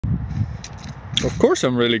Of course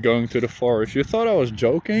I'm really going to the forest. You thought I was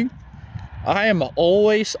joking? I am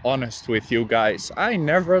always honest with you guys. I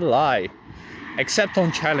never lie. Except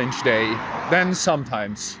on challenge day. Then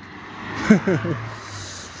sometimes.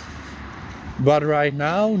 But right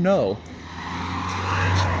now, no.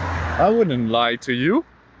 I wouldn't lie to you.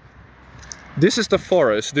 This is the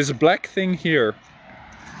forest. This black thing here.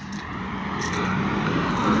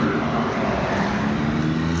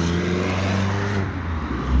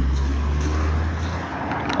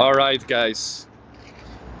 Alright guys.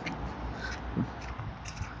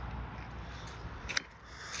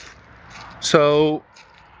 So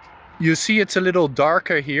you see it's a little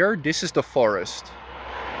darker here. This is the forest.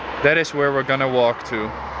 That is where we're gonna walk to.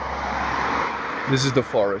 This is the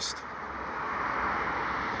forest.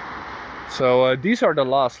 So these are the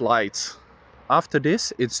last lights. After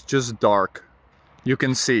this it's just dark. You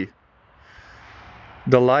can see.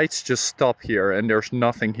 The lights just stop here and there's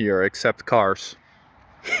nothing here except cars.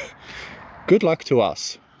 Good luck to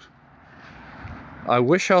us. I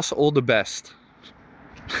wish us all the best.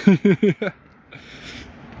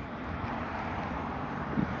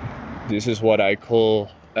 This is what I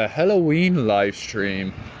call a Halloween live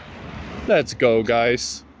stream. Let's go,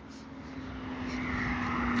 guys.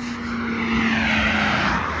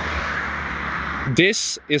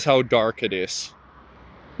 This is how dark it is.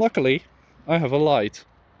 Luckily, I have a light.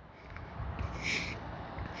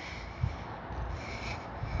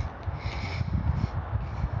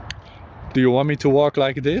 Do you want me to walk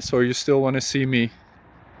like this, or you still want to see me?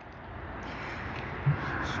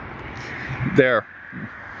 There.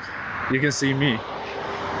 You can see me.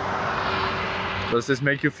 Does this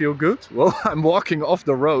make you feel good? Well, I'm walking off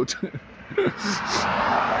the road.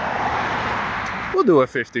 We'll do a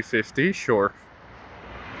 50-50, sure.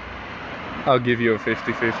 I'll give you a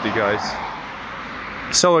 50-50,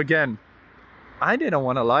 guys. So again, I didn't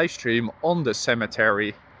want to live stream on the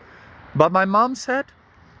cemetery. But my mom said,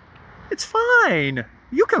 it's fine.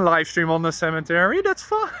 You can live stream on the cemetery, that's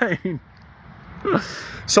fine.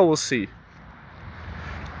 So we'll see.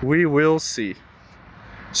 We will see.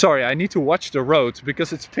 Sorry, I need to watch the road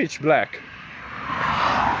because it's pitch black.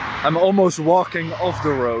 I'm almost walking off the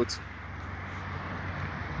road.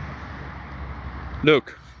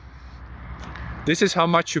 Look. This is how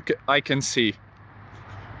much I can see.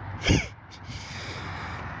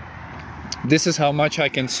 This is how much I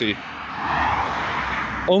can see.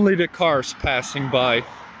 Only the cars passing by.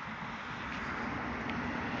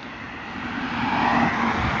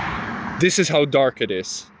 This is how dark it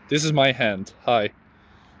is. This is my hand. Hi.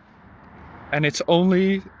 And it's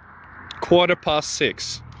only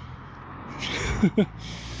 6:15.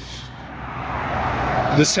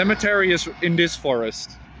 The cemetery is in this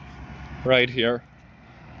forest. Right here.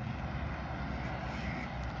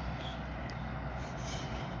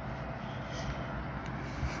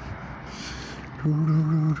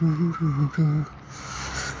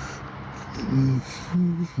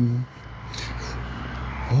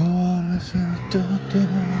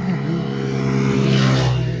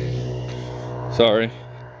 Sorry.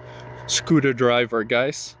 Scooter driver,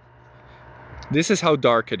 guys. This is how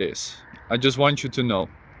dark it is. I just want you to know.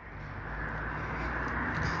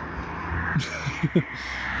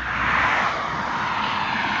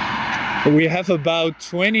 We have about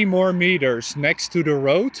 20 more meters next to the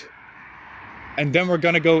road, and then we're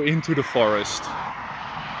gonna go into the forest.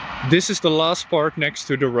 This is the last part next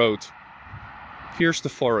to the road. Here's the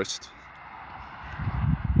forest.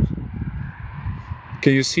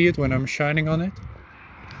 Can you see it when I'm shining on it?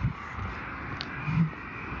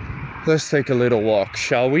 Let's take a little walk,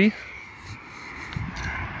 shall we?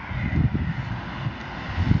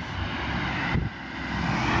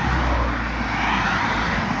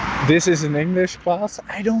 This is an English class?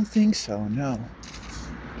 I don't think so, no.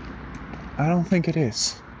 I don't think it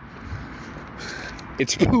is.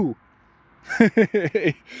 It's poo.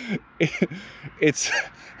 It's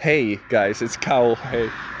hay, guys. It's cow hay.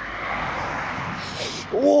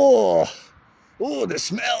 Oh, oh, the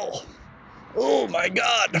smell. Oh my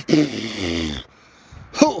God.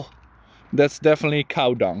 Oh, that's definitely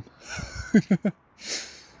cow dung.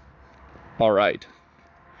 All right.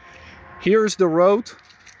 Here's the road.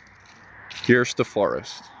 Here's the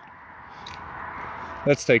forest.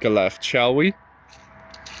 Let's take a left, shall we?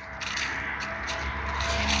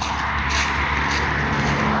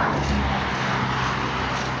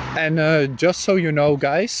 And just so you know,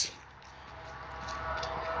 guys,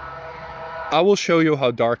 I will show you how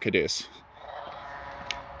dark it is.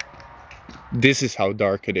 This is how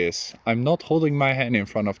dark it is. I'm not holding my hand in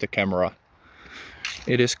front of the camera.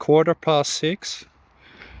 It is 6:15.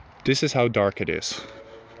 This is how dark it is.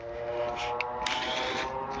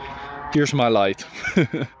 Here's my light.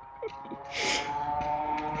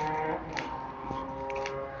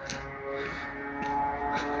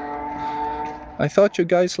 I thought you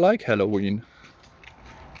guys like Halloween.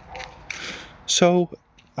 So,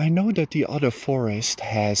 I know that the other forest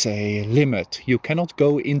has a limit. You cannot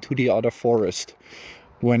go into the other forest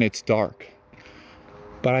when it's dark.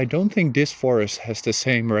 But I don't think this forest has the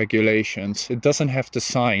same regulations. It doesn't have the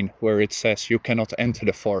sign where it says you cannot enter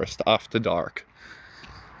the forest after dark.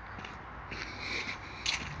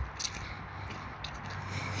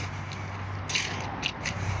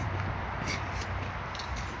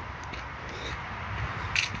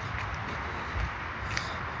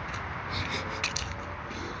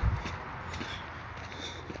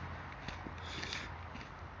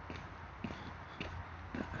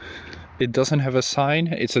 It doesn't have a sign,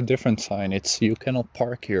 it's a different sign. It's you cannot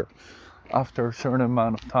park here after a certain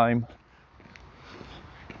amount of time.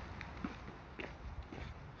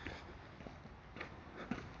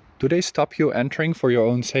 Do they stop you entering for your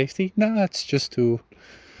own safety? No, it's just to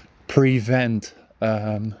prevent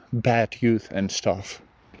bad youth and stuff.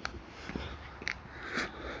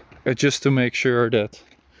 Just to make sure that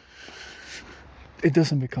it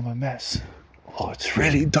doesn't become a mess. Oh, it's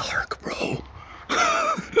really dark, bro.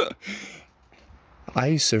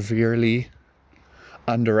 I severely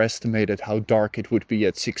underestimated how dark it would be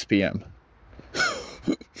at 6 p.m.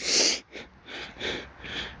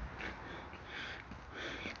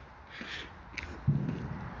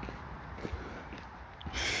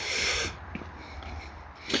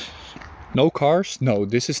 No cars? No,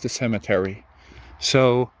 this is the cemetery.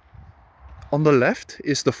 So, on the left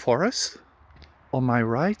is the forest. On my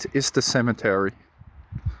right is the cemetery.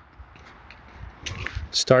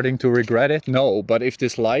 Starting to regret it? No, but if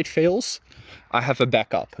this light fails, I have a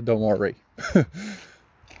backup, don't worry.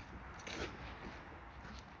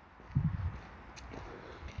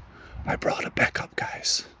 I brought a backup,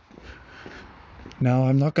 guys. Now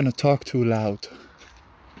I'm not gonna talk too loud,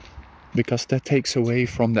 because that takes away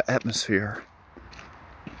from the atmosphere.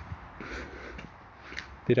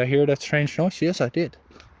 Did I hear that strange noise? Yes, I did.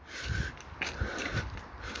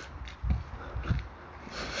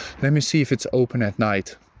 Let me see if it's open at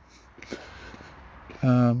night.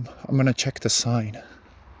 I'm gonna check the sign.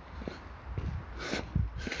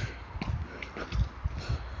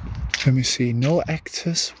 Let me see, no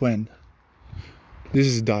access when. This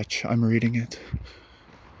is Dutch, I'm reading it.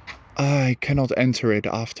 I cannot enter it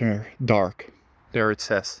after dark. There it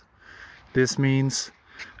says. This means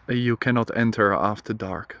you cannot enter after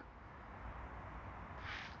dark.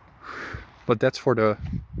 But that's for the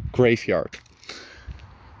graveyard.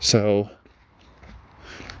 So,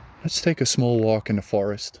 let's take a small walk in the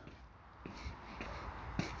forest.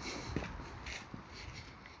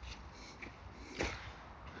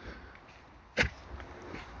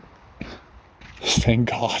 Thank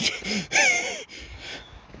God.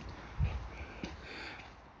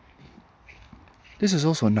 This is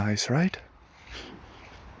also nice, right?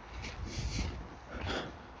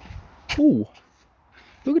 Ooh,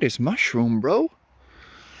 look at this mushroom, bro.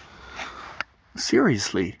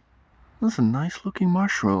 Seriously, that's a nice looking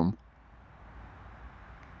mushroom.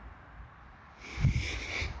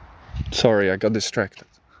 Sorry, I got distracted.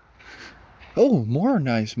 Oh, more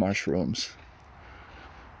nice mushrooms.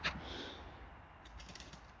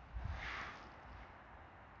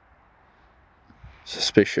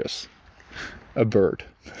 Suspicious. A bird.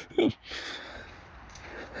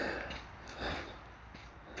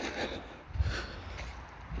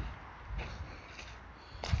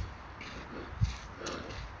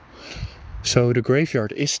 So the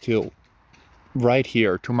graveyard is still right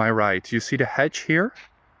here to my right. You see the hedge here?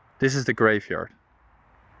 This is the graveyard.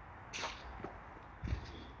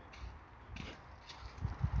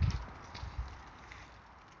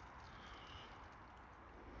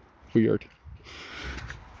 Weird.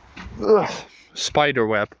 Ugh, spider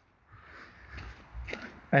web.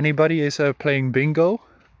 Anybody is playing bingo?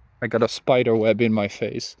 I got a spider web in my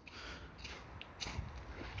face.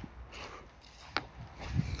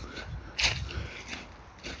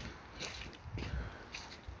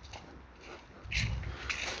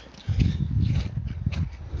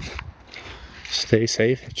 Stay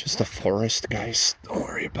safe. It's just a forest, guys. Don't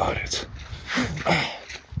worry about it.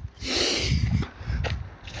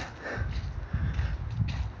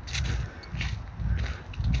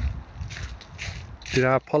 Did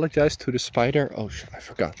I apologize to the spider? Oh, I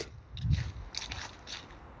forgot.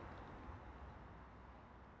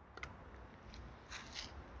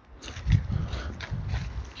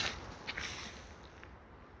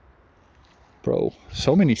 Bro,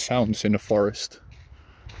 so many sounds in the forest.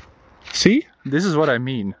 See? This is what I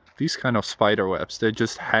mean. these kind of spider webs, they're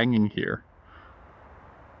just hanging here.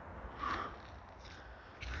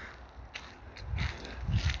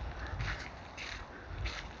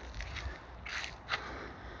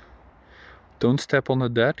 Don't step on the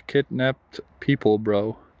dead, kidnapped people,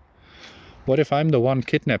 bro. What if I'm the one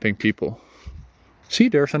kidnapping people? See,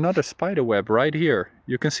 there's another spider web right here.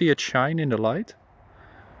 You can see it shine in the light.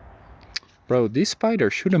 Bro, these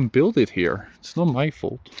spiders shouldn't build it here. It's not my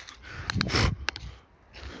fault.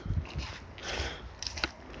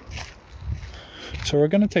 So we're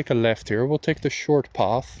gonna take a left here. We'll take the short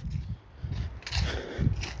path.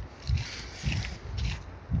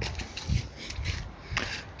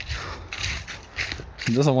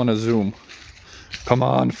 He doesn't want to zoom. Come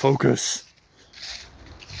on, focus.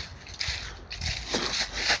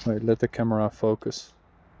 Wait, let the camera focus.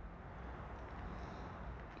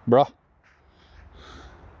 Bruh.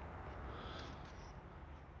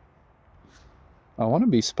 I want to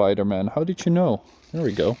be Spider-Man. How did you know? There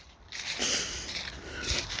we go.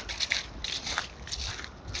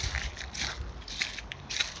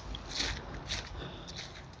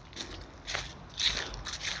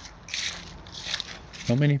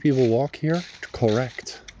 How many people walk here?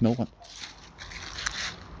 Correct. No one.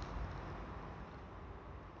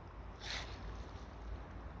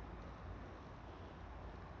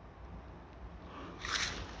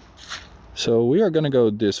 So we are gonna go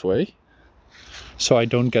this way, so I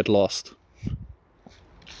don't get lost.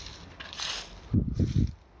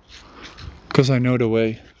 Because I know the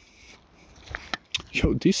way.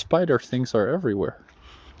 Yo, these spider things are everywhere.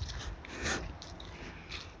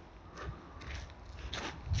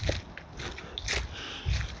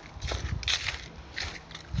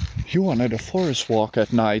 You wanted a forest walk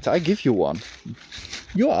at night, I give you one.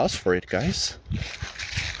 You asked for it, guys.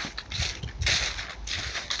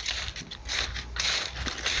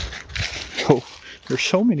 Yo, there's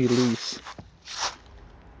so many leaves.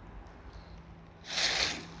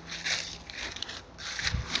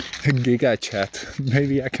 Giga chat.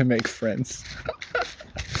 Maybe I can make friends.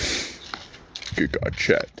 Giga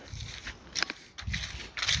chat.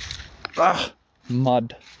 Ah,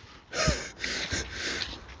 mud.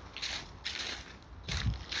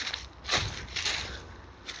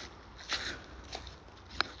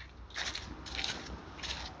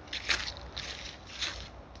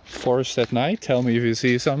 Forest at night, tell me if you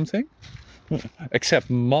see something.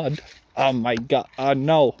 Except mud. Oh my god,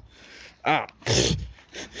 no. Ah.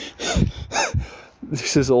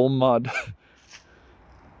 This is all mud.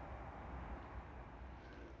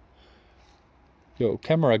 Yo,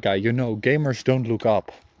 camera guy, you know, gamers don't look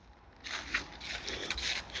up.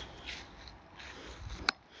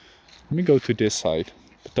 Let me go to this side,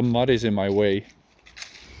 but the mud is in my way.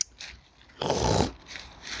 Let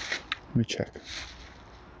me check.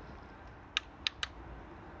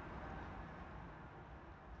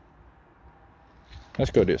 Let's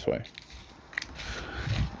go this way.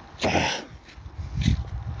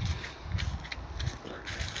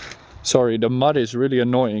 Sorry, the mud is really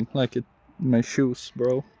annoying, like it my shoes,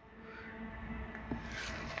 bro.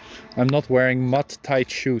 I'm not wearing mud tight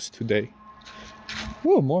shoes today.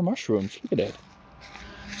 Oh, more mushrooms. Look at that.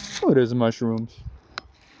 Oh, there's mushrooms.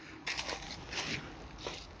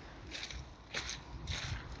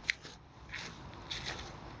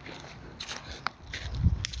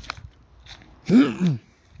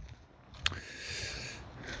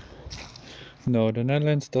 No, the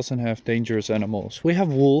Netherlands doesn't have dangerous animals. We have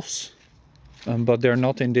wolves, but they're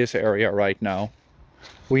not in this area right now.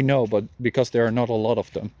 We know, but because there are not a lot of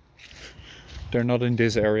them. They're not in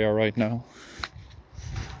this area right now.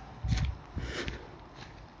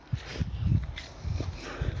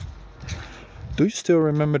 Do you still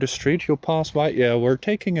remember the street you passed by? Yeah, we're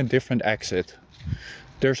taking a different exit.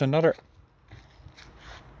 There's another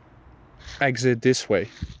exit this way.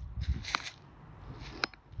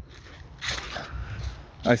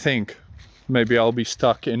 I think. Maybe I'll be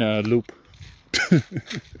stuck in a loop.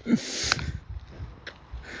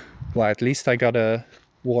 Well, at least I got a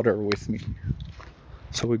water with me.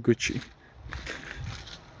 So we're Gucci.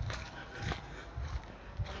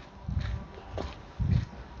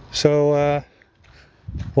 So,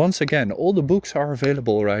 once again, all the books are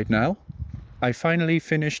available right now. I finally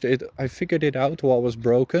finished it. I figured it out what was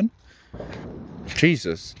broken.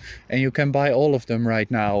 Jesus. And you can buy all of them right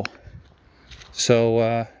now.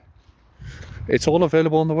 So it's all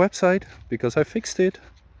available on the website because I fixed it.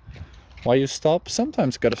 Why you stop?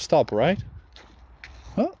 Sometimes gotta stop, right?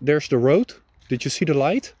 Oh, there's the road. Did you see the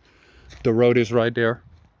light? The road is right there.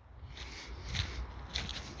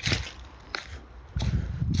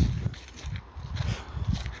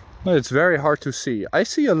 Well, it's very hard to see. I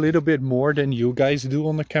see a little bit more than you guys do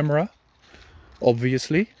on the camera,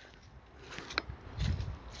 obviously.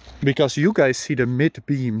 Because you guys see the mid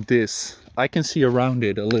beam this. I can see around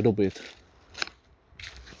it a little bit.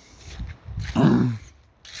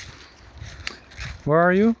 Where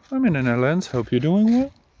are you? I'm in the Netherlands. Hope you're doing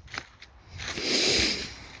well.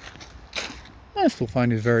 I still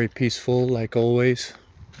find it very peaceful, like always.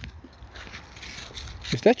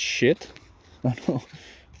 Is that shit? Oh no.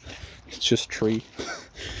 It's just tree.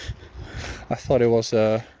 I thought it was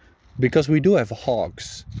because we do have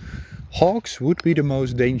hogs. Hogs would be the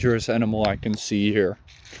most dangerous animal I can see here.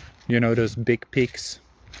 You know, those big pigs.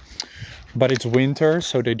 But it's winter,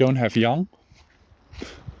 so they don't have young.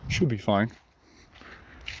 Should be fine.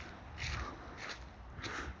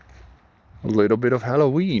 A little bit of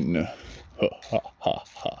Halloween. Ha, ha, ha,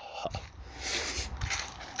 ha, ha.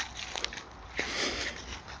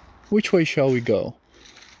 Which way shall we go?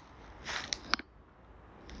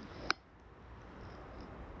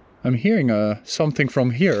 I'm hearing something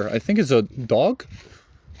from here. I think it's a dog.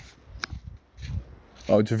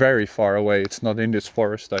 Oh, it's very far away. It's not in this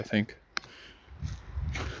forest, I think.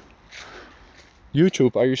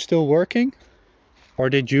 YouTube, are you still working? Or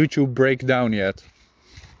did YouTube break down yet?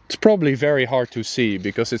 It's probably very hard to see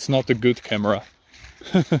because it's not a good camera.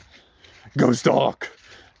 Ghost dog!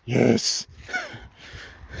 Yes!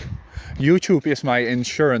 YouTube is my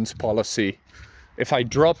insurance policy. If I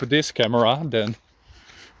drop this camera, then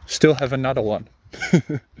still have another one.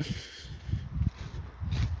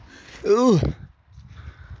 Ugh.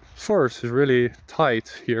 Forest is really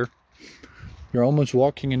tight here. You're almost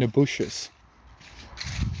walking in the bushes.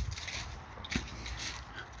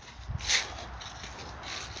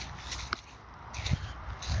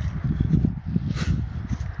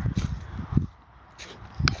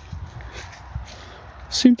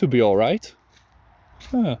 Seem to be all right.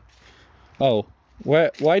 Huh. Oh,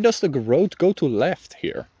 why does the road go to left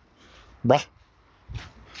here? Bruh.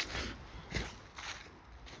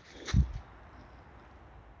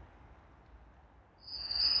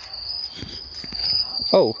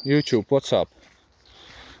 Oh, YouTube, what's up?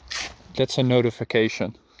 That's a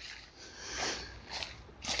notification.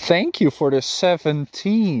 Thank you for the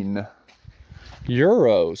 17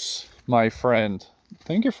 euros, my friend.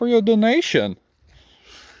 Thank you for your donation.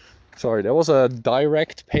 Sorry, that was a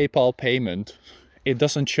direct PayPal payment. It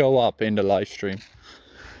doesn't show up in the live stream.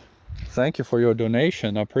 Thank you for your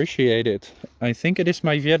donation. I appreciate it. I think it is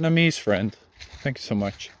my Vietnamese friend. Thank you so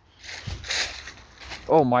much.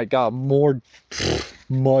 Oh my god, more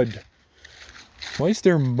mud. Why is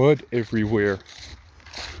there mud everywhere?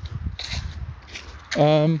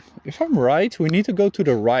 If I'm right, we need to go to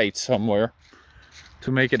the right somewhere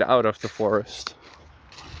to make it out of the forest.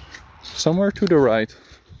 Somewhere to the right.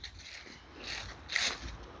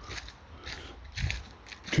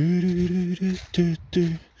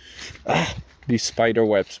 Ah, these spider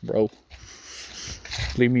webs, bro.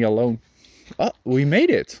 Leave me alone. Oh, we made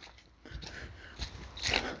it.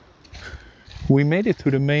 We made it to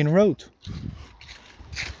the main road.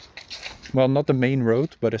 Well, not the main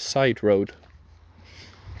road, but a side road.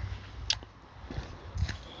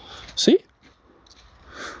 See?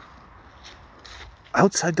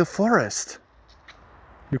 Outside the forest.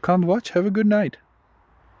 You can't watch? Have a good night.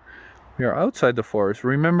 We are outside the forest.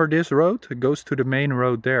 Remember this road? It goes to the main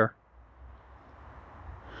road there.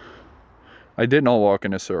 I did not walk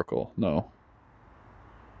in a circle, no.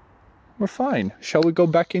 We're fine. Shall we go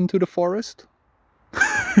back into the forest?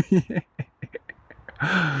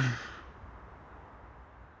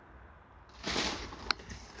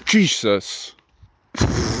 Jesus.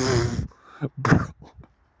 Bro.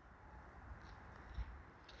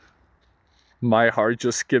 My heart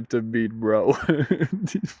just skipped a beat, bro.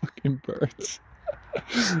 These fucking birds.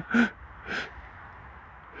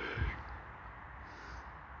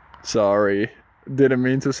 Sorry. Didn't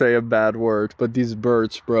mean to say a bad word, but these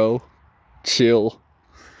birds, bro. Chill.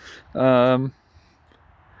 I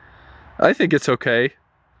think it's okay.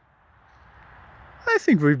 I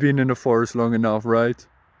think we've been in the forest long enough, right?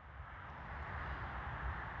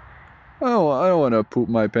 Oh, I don't want to poop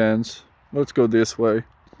my pants. Let's go this way.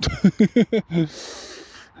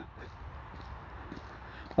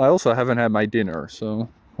 I also haven't had my dinner, so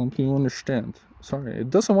hope you understand. Sorry, it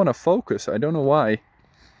doesn't want to focus. I don't know why.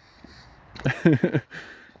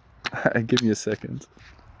 Give me a second.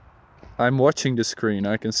 I'm watching the screen.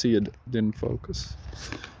 I can see it didn't focus.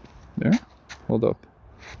 There? Hold up.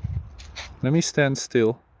 Let me stand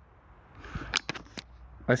still.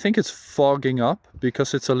 I think it's fogging up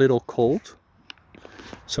because it's a little cold.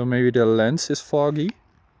 So maybe the lens is foggy.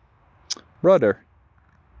 Brother.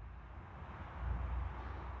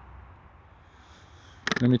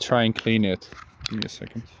 Let me try and clean it. Give me a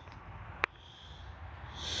second.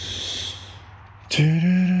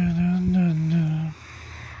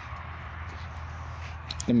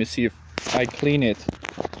 Let me see if I clean it.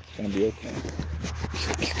 It's gonna be okay.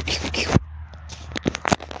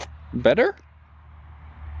 Better?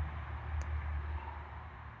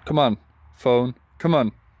 Come on, phone. Come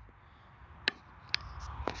on.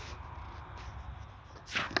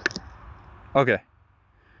 Okay.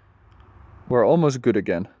 We're almost good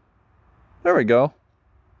again. There we go.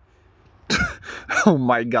 Oh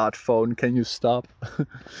my god, phone, can you stop?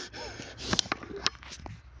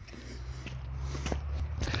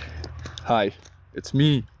 Hi, it's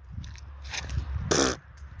me.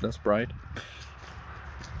 That's bright.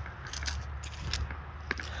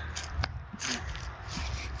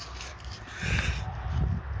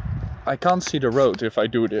 I can't see the road if I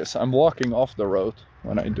do this. I'm walking off the road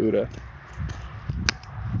when I do that.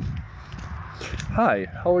 Hi,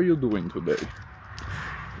 how are you doing today?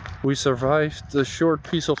 We survived the short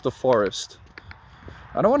piece of the forest.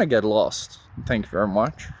 I don't want to get lost. Thank you very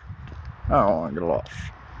much. I don't want to get lost.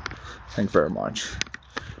 Thank you very much.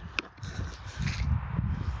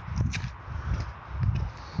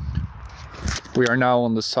 We are now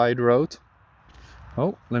on the side road.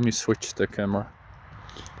 Oh, let me switch the camera.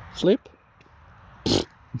 Flip.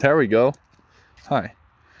 There we go. Hi.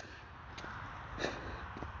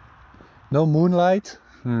 No moonlight.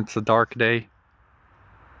 It's a dark day.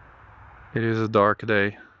 It is a dark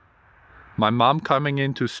day. My mom coming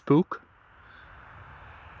in to spook.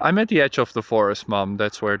 I'm at the edge of the forest, Mom.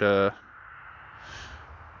 That's where the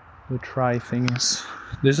try thing is.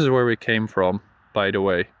 This is where we came from, by the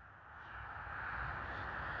way.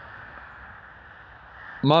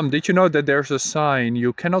 Mom, did you know that there's a sign?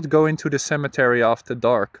 You cannot go into the cemetery after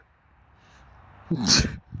dark.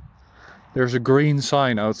 There's a green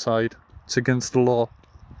sign outside. It's against the law.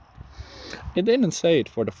 It didn't say it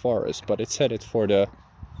for the forest, but it said it for the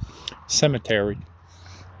cemetery.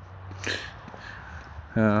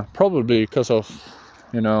 Probably because of,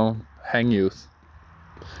 you know, hang youth.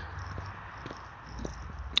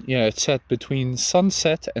 Yeah, it said between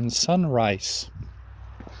sunset and sunrise.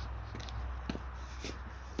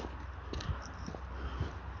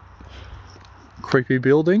 Creepy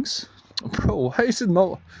buildings. Bro, why is it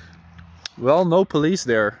no... Well, no police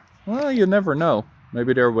there. Well, you never know.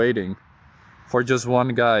 Maybe they're waiting for just one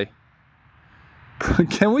guy.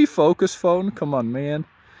 Can we focus, phone? Come on, man.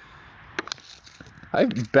 I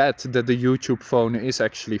bet that the YouTube phone is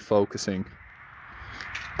actually focusing.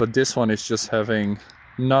 But this one is just having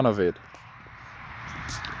none of it.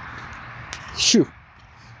 Shoo!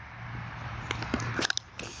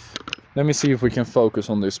 Let me see if we can focus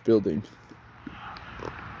on this building.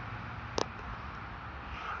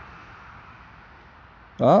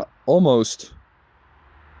 Ah, almost.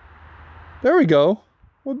 There we go.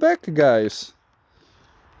 We're back, guys.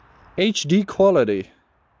 HD quality.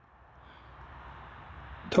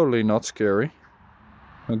 Totally not scary.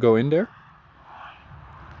 I'll go in there.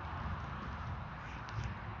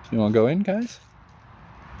 You want to go in, guys?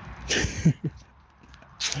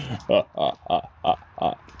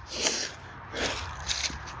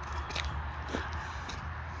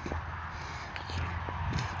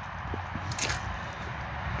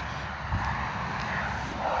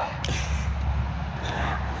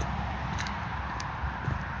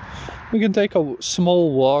 We can take a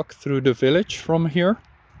small walk through the village from here.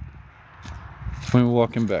 When we're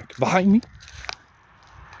walking back. Behind me?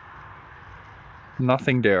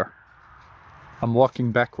 Nothing there. I'm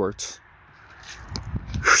walking backwards.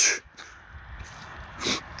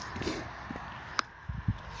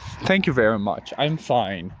 Thank you very much. I'm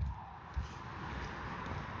fine.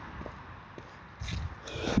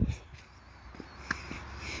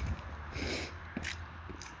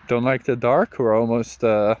 Don't like the dark? We're almost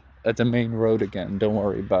at the main road again. Don't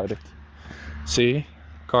worry about it. See?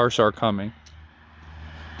 Cars are coming.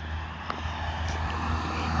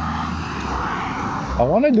 I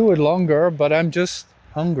want to do it longer, but I'm just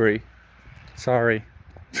hungry. Sorry.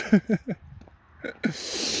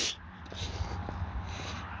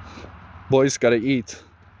 Boys gotta eat.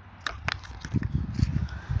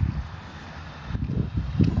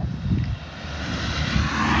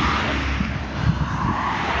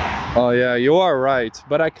 Oh yeah, you are right.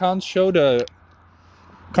 But I can't show the...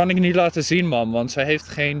 Kan ik niet laten zien, man, want zij heeft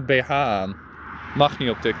geen BH aan. Mag niet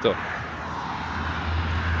op TikTok.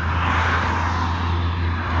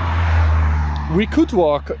 We could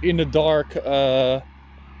walk in the dark.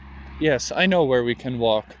 Yes, I know where we can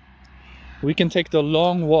walk. We can take the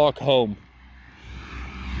long walk home.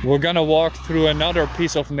 We're gonna walk through another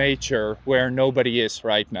piece of nature where nobody is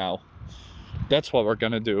right now. That's what we're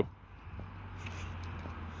gonna do.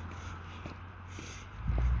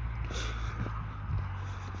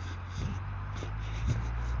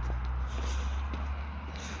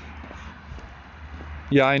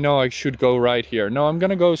 Yeah, I know I should go right here. No, I'm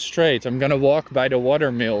gonna go straight. I'm gonna walk by the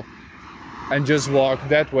watermill and just walk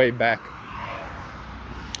that way back.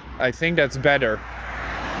 I think that's better.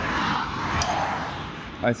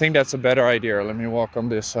 I think that's a better idea. Let me walk on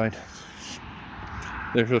this side.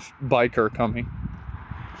 There's a biker coming.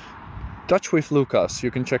 Dutch with Lucas,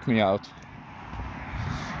 you can check me out.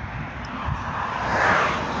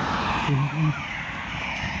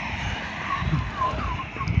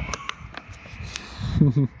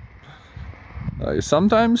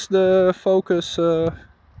 Sometimes the focus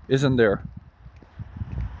isn't there.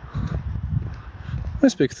 I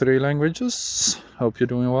speak 3 languages. Hope you're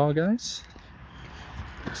doing well, guys.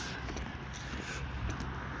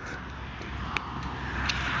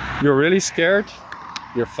 You're really scared?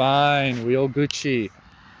 You're fine, we all Gucci.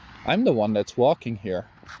 I'm the one that's walking here.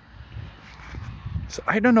 So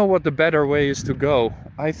I don't know what the better way is to go.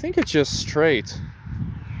 I think it's just straight.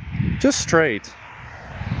 Just straight.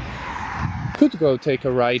 Could go take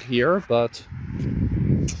a right here, but...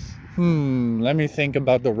 let me think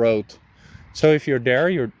about the road. So if you're there,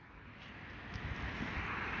 you're...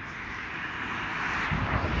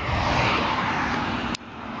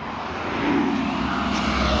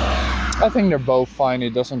 I think they're both fine,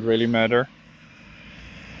 it doesn't really matter.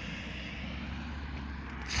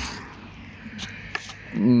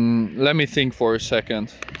 Let me think for a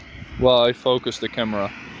second while I focus the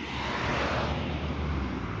camera.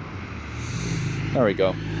 There we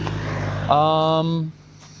go.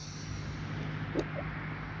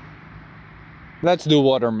 Let's do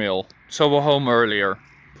watermill, so we're home earlier.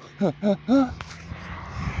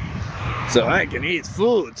 So I can eat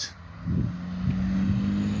food.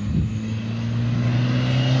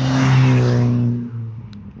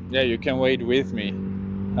 Yeah, you can wait with me.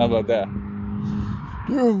 How about that?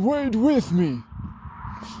 You wait with me.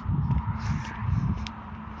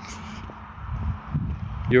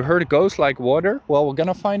 You heard it goes like water? Well, we're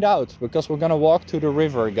gonna find out, because we're gonna walk to the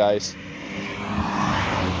river, guys.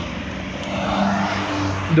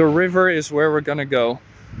 The river is where we're gonna go.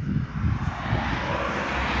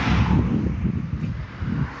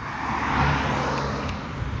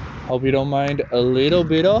 Hope you don't mind a little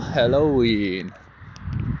bit of Halloween.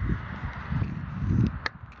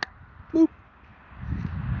 Boop.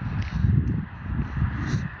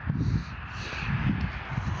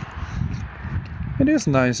 It is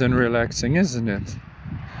nice and relaxing, isn't it?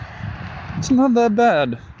 It's not that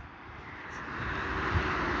bad.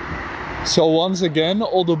 So once again,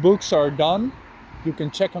 all the books are done. You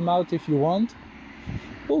can check them out if you want.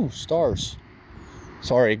 Oh, stars.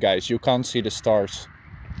 Sorry guys, you can't see the stars.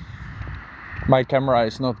 My camera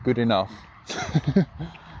is not good enough.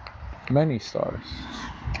 Many stars.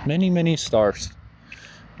 Many stars.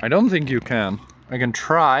 I don't think you can. I can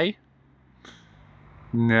try.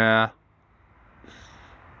 Nah.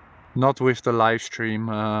 Not with the live stream.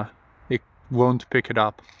 It won't pick it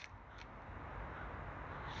up.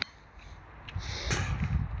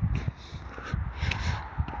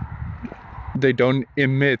 They don't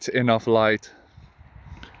emit enough light.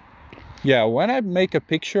 Yeah, when I make a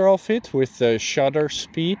picture of it with the shutter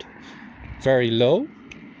speed very low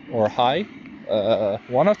or high,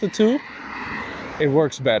 one of the two, it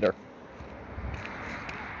works better.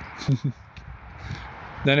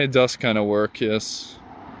 Then it does kind of work, yes.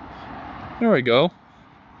 There we go.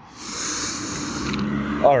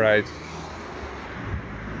 All right.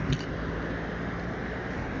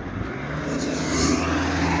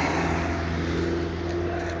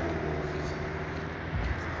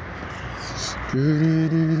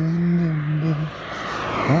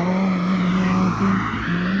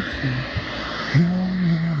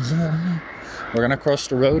 We're gonna cross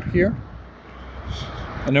the road here,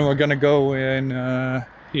 and then we're gonna go in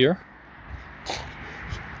here.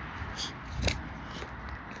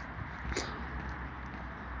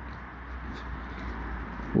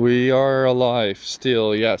 We are alive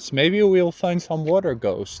still, yes. Maybe we'll find some water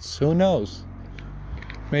ghosts, who knows?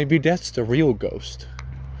 Maybe that's the real ghost.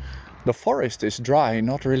 The forest is dry,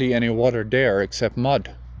 not really any water there except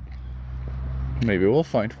mud. Maybe we'll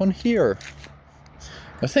find one here.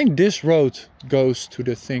 I think this road goes to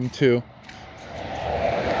the thing too.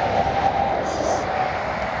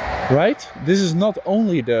 Right? This is not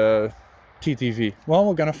only the TTV. Well,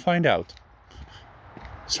 we're gonna find out.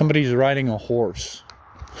 Somebody's riding a horse,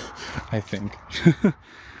 I think.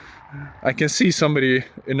 I can see somebody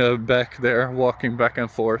in the back there walking back and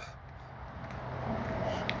forth.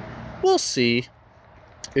 We'll see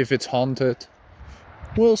if it's haunted.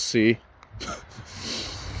 We'll see.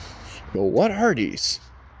 Well, what are these?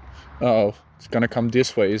 Oh, it's gonna come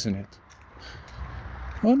this way, isn't it?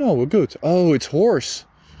 Oh no, we're good. Oh, it's horse.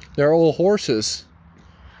 They're all horses.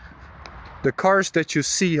 The cars that you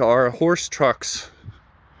see are horse trucks.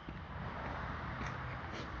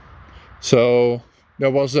 So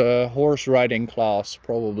there was a horse riding class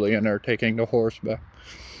probably, and they're taking the horse back.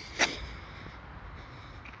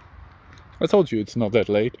 I told you it's not that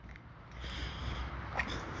late.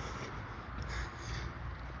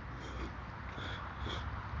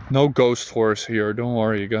 No ghost horse here, don't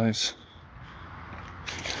worry guys.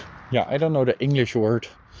 Yeah, I don't know the English word.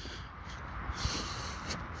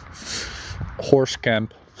 Horse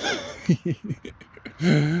camp.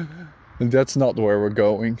 That's not where we're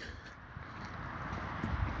going.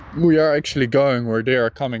 We are actually going where they are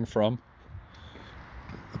coming from.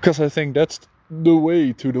 Because I think that's the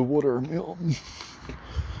way to the watermill.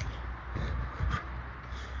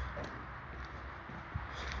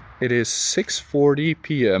 It is 6:40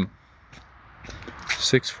 p.m.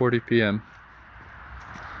 6:40 p.m.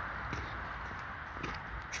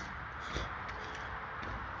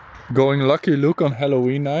 Going Lucky Luke on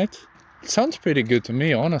Halloween night? Sounds pretty good to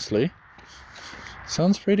me, honestly.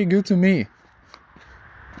 Sounds pretty good to me.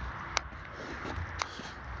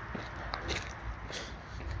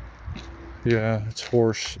 Yeah, it's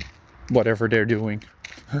horse, whatever they're doing.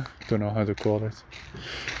 Don't know how to call it.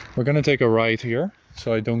 We're gonna take a ride here,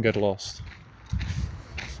 so I don't get lost.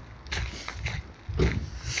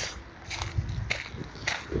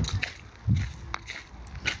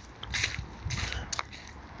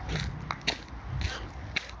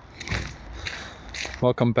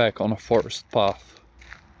 Welcome back on a forest path.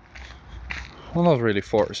 Well, not really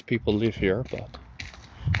forest, people live here, but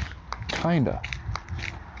kinda.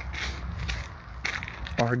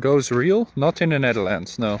 Are ghosts real? Not in the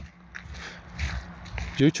Netherlands, no.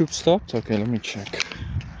 YouTube stopped? Okay, let me check.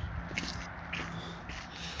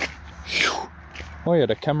 Oh yeah,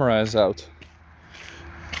 the camera is out.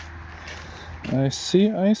 I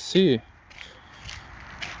see.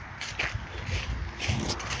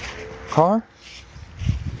 Car?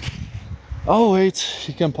 Oh wait,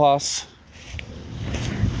 he can pass.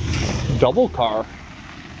 Double car.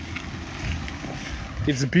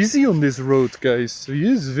 It's busy on this road, guys.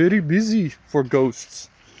 He is very busy for ghosts.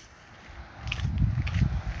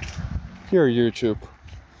 Here, YouTube.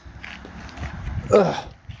 Ugh.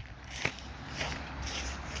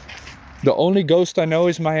 The only ghost I know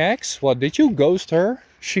is my ex. What, did you ghost her?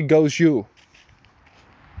 She ghosts you.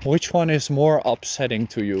 Which one is more upsetting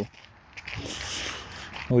to you?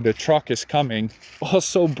 Oh, the truck is coming. Oh,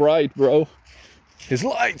 so bright, bro. His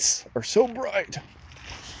lights are so bright.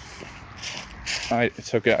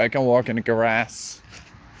 It's okay, I can walk in the grass.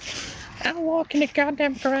 I'll walk in the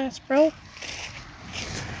goddamn grass, bro.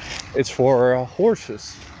 It's for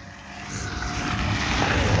horses.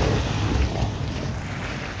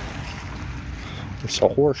 It's a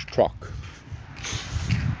horse truck.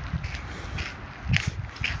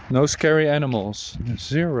 No scary animals.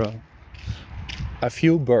 Zero. A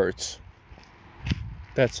few birds.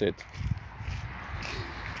 That's it.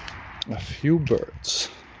 A few birds.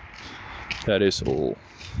 That is all.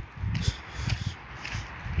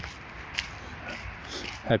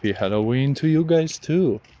 Happy Halloween to you guys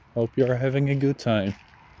too. Hope you're having a good time.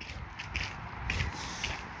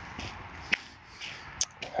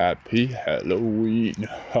 Happy Halloween.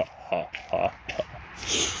 Ha ha ha ha.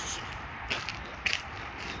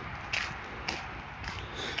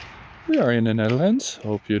 We are in the Netherlands.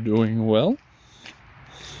 Hope you're doing well.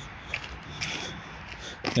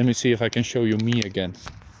 Let me see if I can show you me again.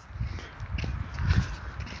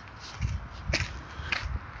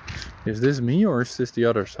 Is this me or is this the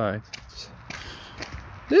other side?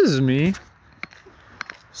 This is me.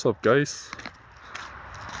 What's up, guys?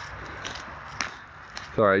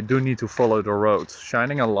 Sorry, I do need to follow the road.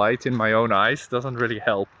 Shining a light in my own eyes doesn't really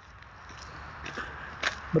help.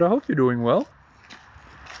 But I hope you're doing well.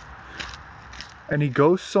 Any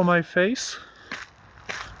ghosts on my face?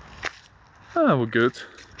 Ah, we're good.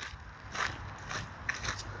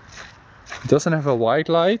 It doesn't have a white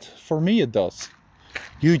light. For me it does.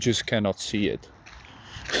 You just cannot see it.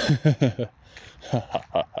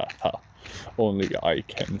 Only I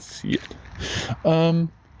can see it.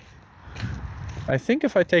 I think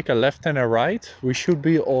if I take a left and a right, we should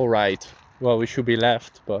be all right. Well, we should be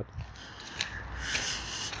left, but...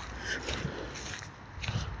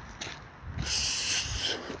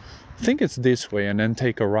 I think it's this way and then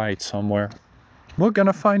take a right somewhere. We're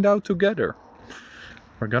gonna find out together.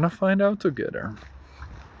 We're gonna find out together.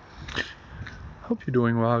 Hope you're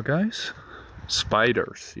doing well, guys.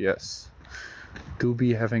 Spiders, yes. do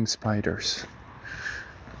be having spiders.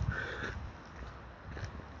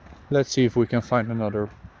 Let's see if we can find another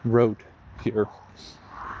road here.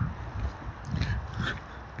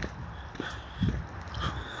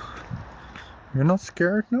 You're not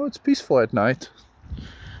scared? No, it's peaceful at night.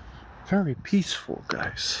 Very peaceful,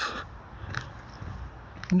 guys.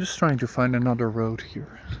 I'm just trying to find another road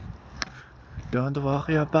here. Don't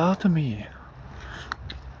worry about me.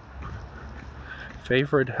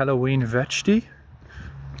 Favorite Halloween veggie?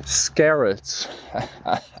 Carrots.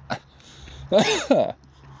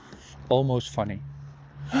 Almost funny.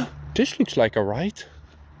 This looks like a right.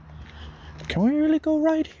 Can we really go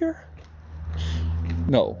right here?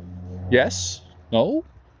 No. Yes? No?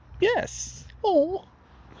 Yes. Oh.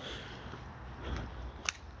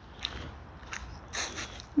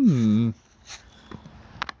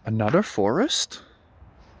 Another forest?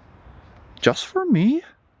 Just for me?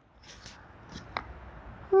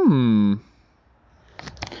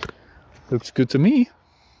 Looks good to me.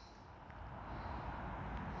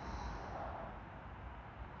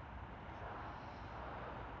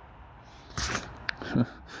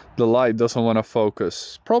 The light doesn't want to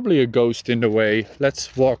focus. Probably a ghost in the way.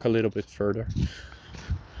 Let's walk a little bit further.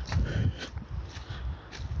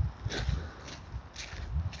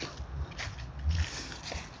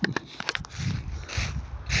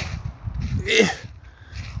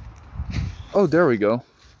 Oh, there we go.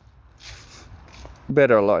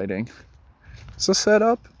 Better lighting. It's a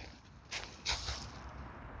setup.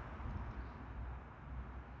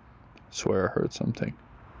 Swear I heard something.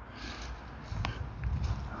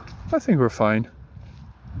 I think we're fine.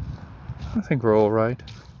 I think we're all right.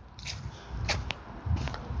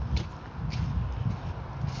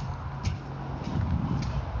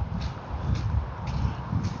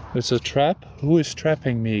 It's a trap? Who is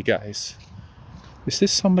trapping me, guys? Is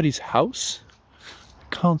this somebody's house?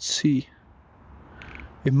 I can't see.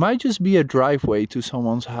 It might just be a driveway to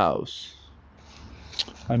someone's house.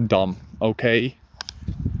 I'm dumb, okay?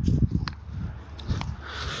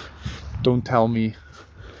 Don't tell me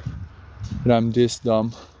that I'm this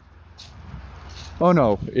dumb. Oh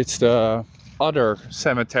no, it's the other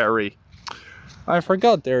cemetery. I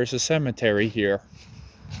forgot there's a cemetery here.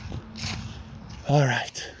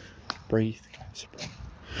 Alright, breathe, guys, breathe.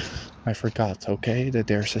 I forgot, okay, that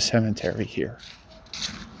there's a cemetery here.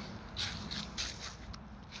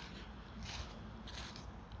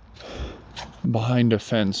 Behind the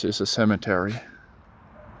fence is a cemetery.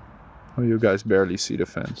 Oh, you guys barely see the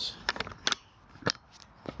fence.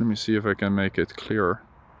 Let me see if I can make it clearer.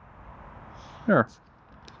 There.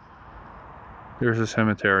 There's a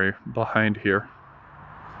cemetery behind here.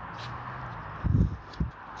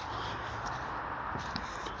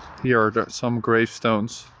 Here are some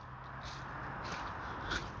gravestones.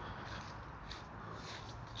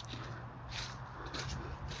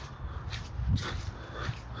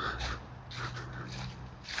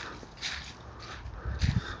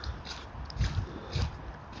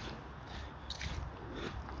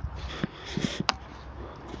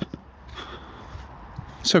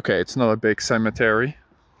 It's okay, it's not a big cemetery.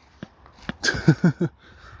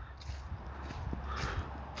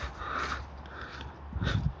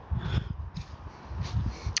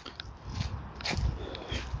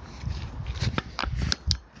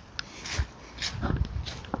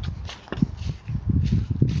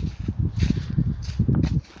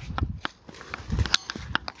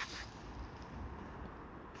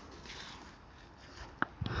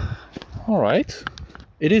 All right,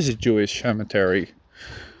 it is a Jewish cemetery.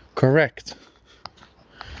 Correct.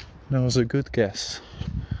 That was a good guess.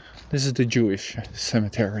 This is the Jewish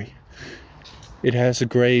cemetery. It has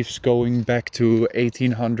graves going back to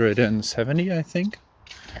 1870, I think.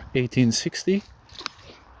 1860.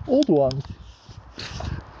 Old ones.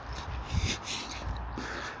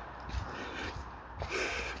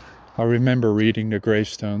 I remember reading the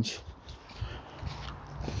gravestones.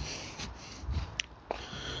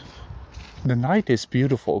 The night is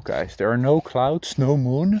beautiful, guys. There are no clouds, no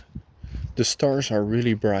moon. The stars are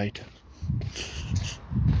really bright.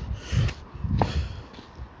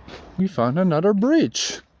 We found another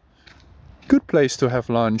bridge. Good place to have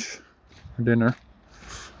lunch or dinner.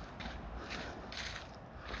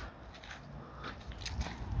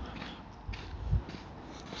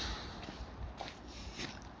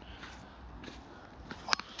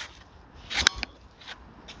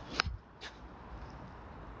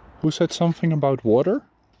 Who said something about water?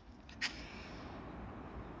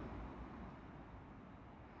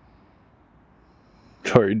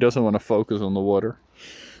 Sorry, he doesn't want to focus on the water.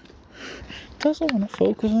 Doesn't want to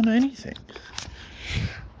focus on anything.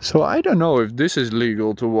 So I don't know if this is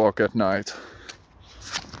legal to walk at night.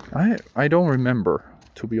 I don't remember,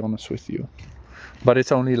 to be honest with you. But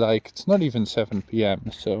it's only like, it's not even 7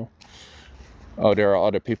 p.m. So, oh, there are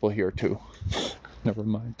other people here too. Never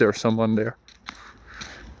mind, there's someone there.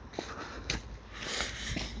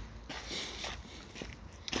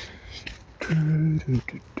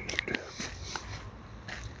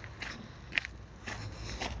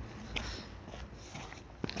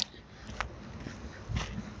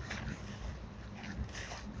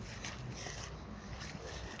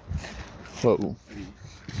 Whoa.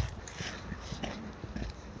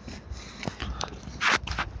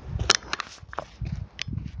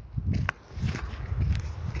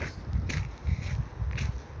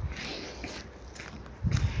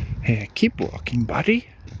 Hey, keep walking, buddy.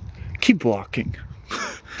 Keep walking.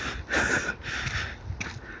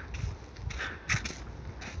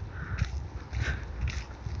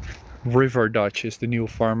 River Dutch is the new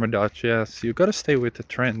farmer Dutch. Yes, you gotta stay with the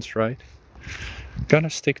trends, right? Gotta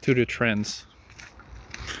stick to the trends.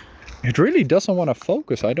 It really doesn't want to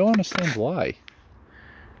focus. I don't understand why.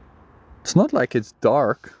 It's not like it's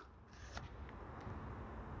dark.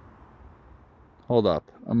 Hold up.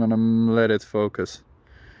 I'm gonna let it focus.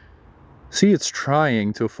 See, it's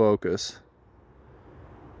trying to focus.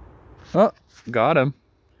 Oh, got him.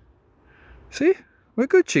 See? We're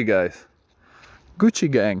Gucci guys. Gucci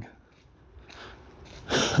gang.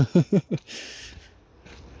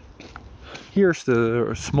 Here's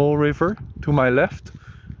the small river to my left.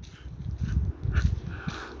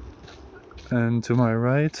 And to my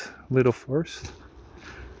right, little forest.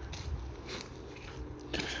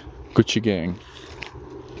 Gucci gang.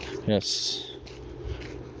 Yes.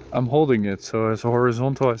 I'm holding it so as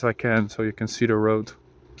horizontal as I can so you can see the road.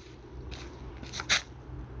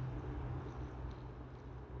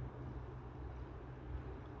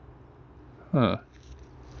 Huh.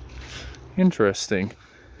 Interesting.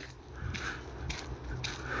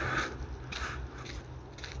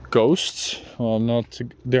 Ghosts? Well, not.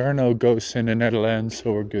 There are no ghosts in the Netherlands,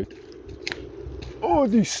 so we're good. Oh,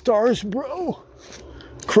 these stars, bro!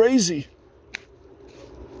 Crazy!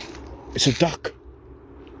 It's a duck.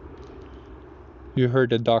 You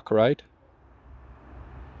heard a duck, right?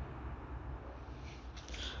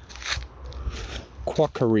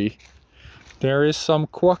 Quackery. There is some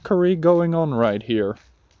quackery going on right here.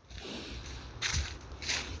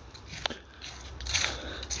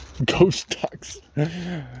 Ghost ducks.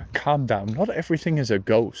 Calm down. Not everything is a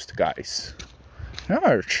ghost, guys.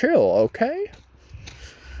 No, chill, okay?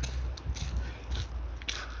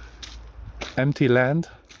 Empty land.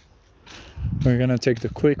 We're gonna take the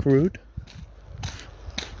quick route.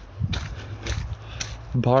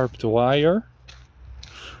 Barbed wire.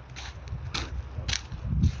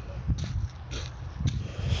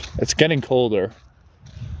 It's getting colder.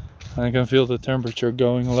 I can feel the temperature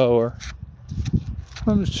going lower.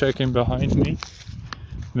 I'm just checking behind me,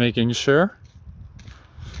 making sure.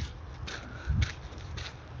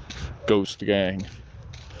 Ghost gang.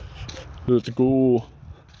 Let's go.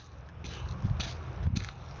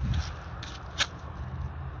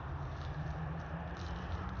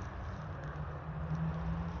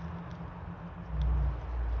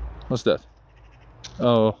 What's that?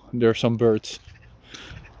 Oh, there are some birds.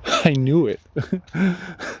 I knew it.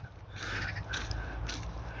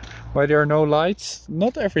 Why there are no lights?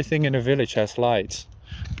 Not everything in the village has lights.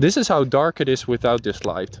 This is how dark it is without this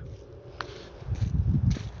light.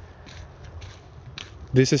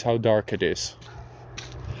 This is how dark it is.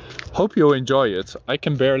 Hope you enjoy it. I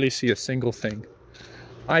can barely see a single thing.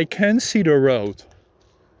 I can see the road,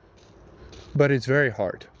 but it's very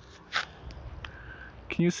hard.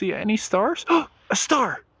 Can you see any stars? Oh, a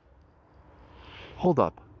star! Hold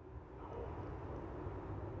up.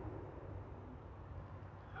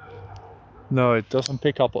 No, it doesn't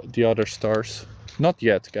pick up the other stars. Not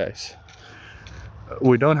yet, guys.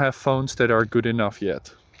 We don't have phones that are good enough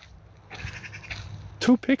yet.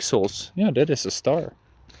 2 pixels. Yeah, that is a star.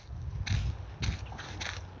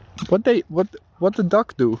 What the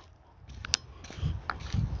duck do?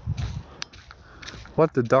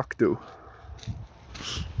 What the duck do?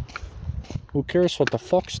 Who cares what the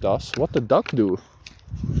fox does? What the duck do?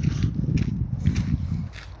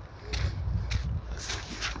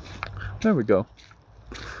 There we go.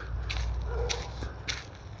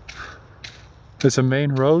 There's a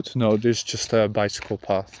main road? No, this is just a bicycle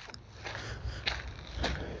path.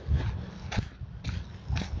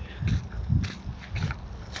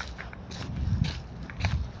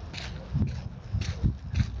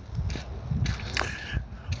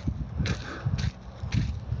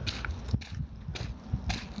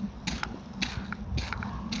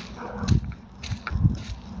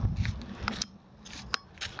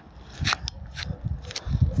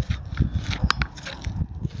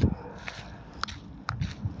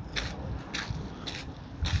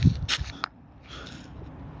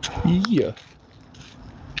 Yeah.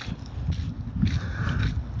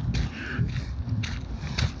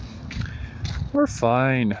 We're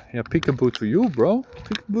fine. Yeah, peekaboo to you, bro.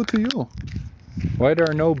 Peekaboo to you. Why there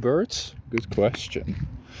are no birds? Good question.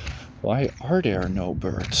 Why are there no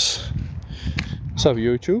birds? What's up,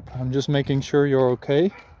 YouTube? I'm just making sure you're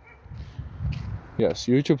okay. Yes,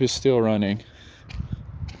 YouTube is still running.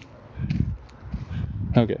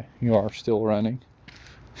 Okay, you are still running.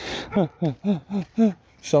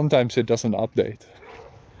 Sometimes it doesn't update.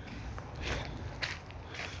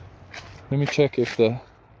 Let me check if the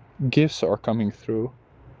GIFs are coming through.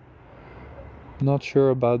 Not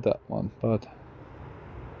sure about that one, but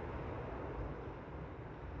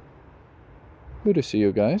good to see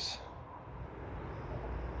you guys.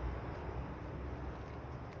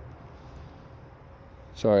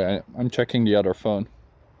 Sorry, I'm checking the other phone.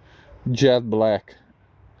 Jet black.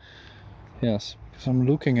 Yes, because I'm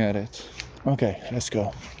looking at it. Okay, let's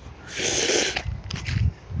go.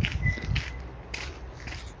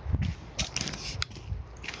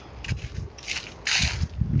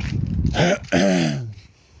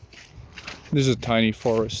 This is a tiny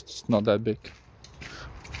forest, it's not that big.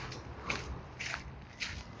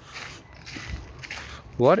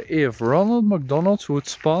 What if Ronald McDonald's would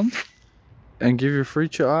spawn and give you free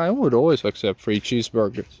I would always accept free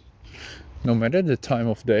cheeseburgers. No matter the time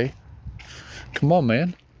of day. Come on,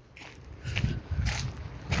 man.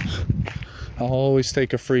 I'll always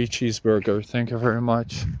take a free cheeseburger. Thank you very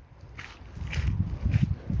much.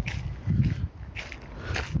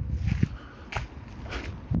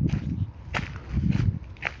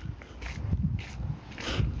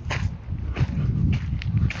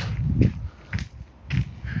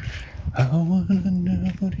 I wanna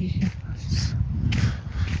know what he is.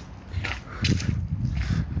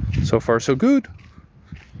 So far, so good.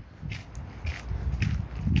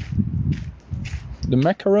 The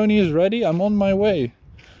macaroni is ready. I'm on my way.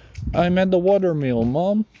 I'm at the watermill,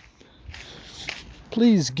 Mom.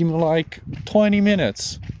 Please give me like 20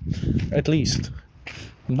 minutes at least.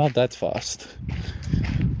 Not that fast.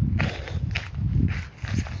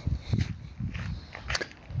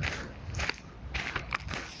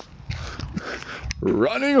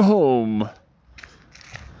 Running home.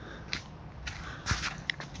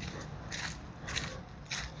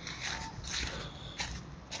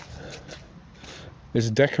 It's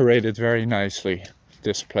decorated very nicely,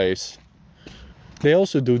 this place. They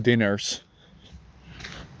also do dinners.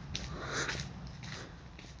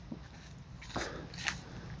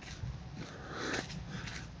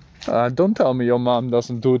 Don't tell me your mom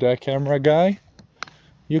doesn't do that, camera guy.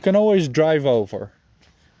 You can always drive over.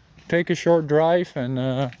 Take a short drive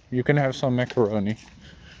and you can have some macaroni.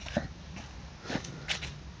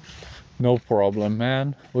 No problem,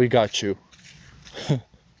 man. We got you.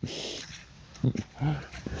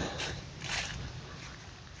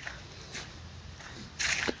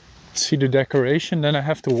 See the decoration, then I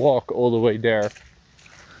have to walk all the way there.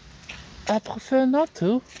 I prefer not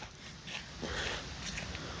to.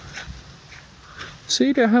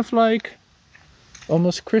 See, they have like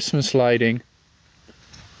almost Christmas lighting.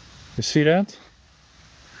 You see that?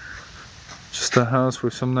 Just a house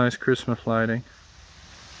with some nice Christmas lighting.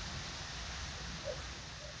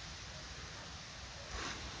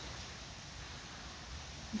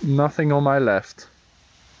 Nothing on my left.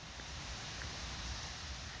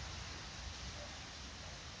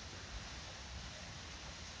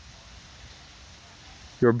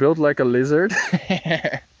 You're built like a lizard?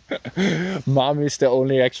 Mom is the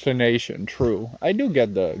only explanation. True. I do get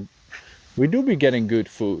we do be getting good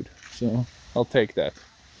food, so I'll take that.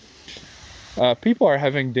 People are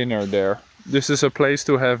having dinner there. This is a place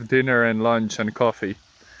to have dinner and lunch and coffee.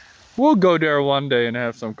 We'll go there one day and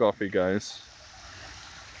have some coffee, guys.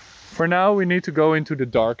 For now, we need to go into the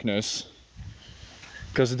darkness,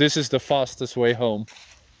 because this is the fastest way home.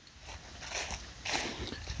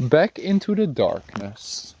 Back into the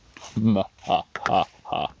darkness. Ha ha ha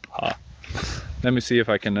ha. Let me see if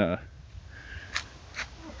I can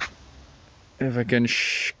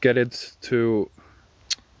get it to.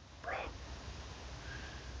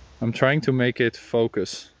 I'm trying to make it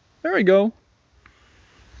focus. There we go.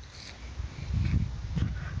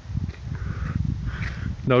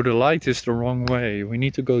 No, the light is the wrong way. We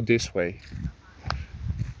need to go this way.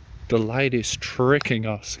 The light is tricking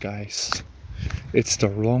us, guys. It's the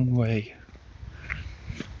wrong way.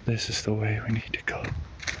 This is the way we need to go.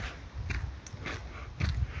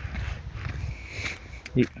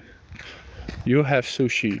 You have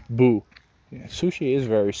sushi. Boo. Yeah, sushi is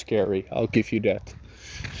very scary. I'll give you that.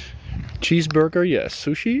 Cheeseburger, yes.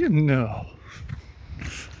 Sushi, no.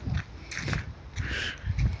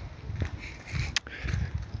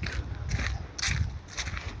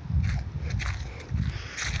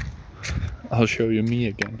 I'll show you me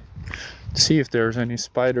again. See if there's any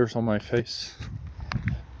spiders on my face.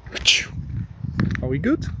 Are we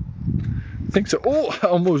good? I think so. Oh, I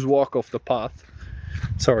almost walk off the path.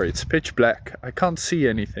 Sorry, it's pitch black. I can't see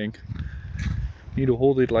anything. Need to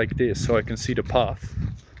hold it like this so I can see the path.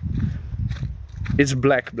 It's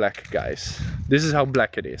black, guys. This is how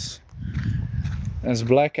black it is. As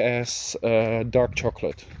black as dark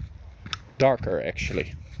chocolate. Darker,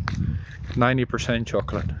 actually. 90%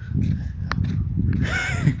 chocolate.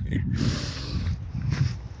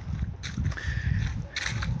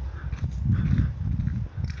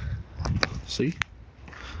 See?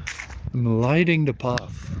 I'm lighting the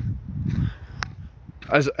path.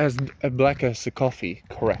 As black as the coffee,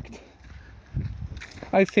 correct.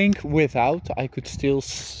 I think without I could still...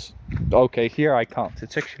 Okay, here I can't.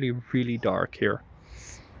 It's actually really dark here.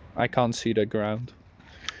 I can't see the ground.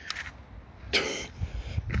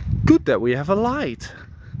 Good that we have a light.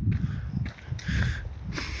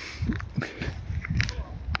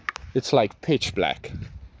 It's like pitch black.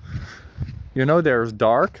 You know, there's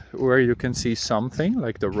dark where you can see something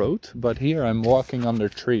like the road, but here I'm walking under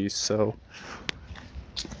trees, so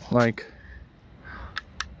like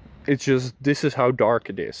it's just, this is how dark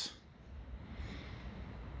it is.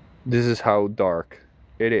 This is how dark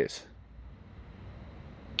it is.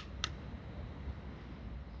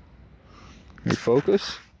 You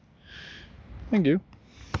focus. Thank you.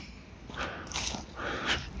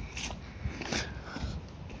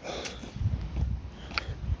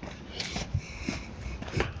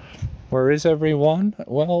 Where is everyone?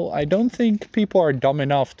 Well, I don't think people are dumb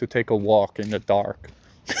enough to take a walk in the dark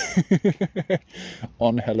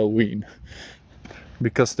on Halloween,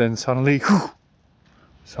 because then suddenly, whew,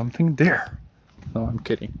 something there. No, I'm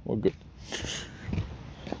kidding. We're good.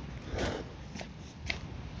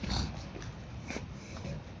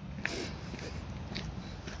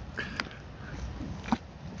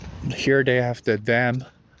 Here they have the dam.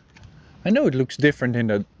 I know it looks different in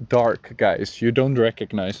the dark, guys. You don't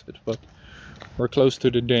recognize it, but we're close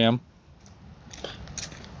to the dam.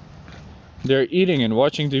 They're eating and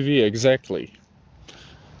watching TV, exactly.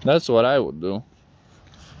 That's what I would do.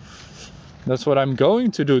 That's what I'm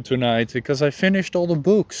going to do tonight, because I finished all the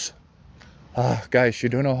books. Ah, guys, you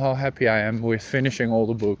don't know how happy I am with finishing all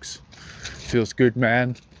the books. Feels good,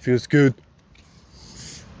 man. Feels good.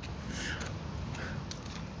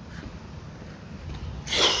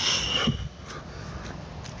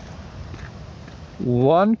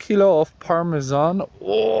 One kilo of Parmesan.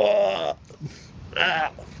 Oh.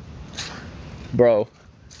 Ah. Bro,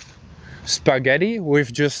 spaghetti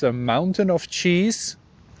with just a mountain of cheese,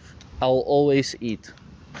 I'll always eat.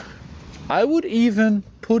 I would even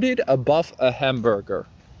put it above a hamburger.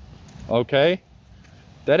 Okay?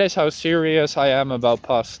 That is how serious I am about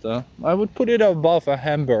pasta. I would put it above a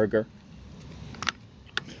hamburger.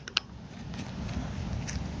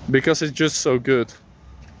 Because it's just so good.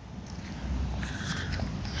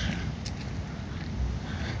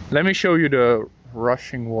 Let me show you the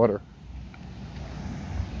rushing water.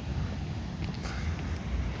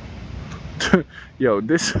 Yo,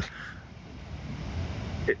 this...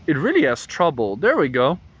 It really has trouble. There we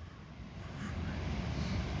go.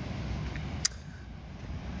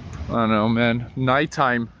 I don't know, man.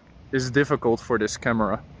 Nighttime is difficult for this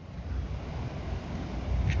camera.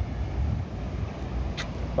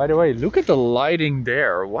 By the way, look at the lighting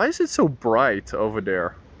there. Why is it so bright over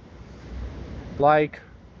there? Like...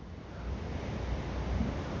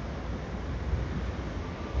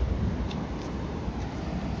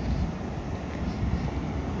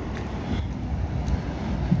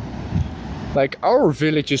 Like, our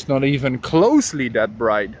village is not even closely that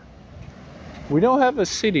bright. We don't have a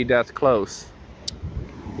city that close.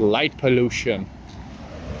 Light pollution.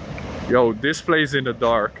 Yo, this place in the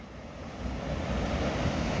dark.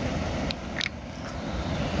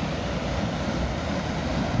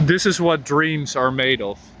 This is what dreams are made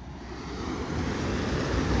of.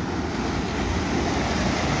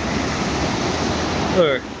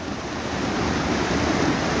 Look.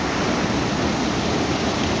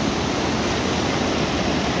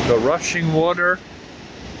 The rushing water.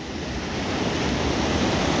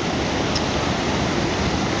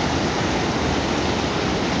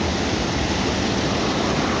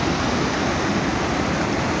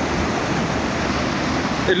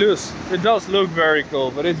 It does look very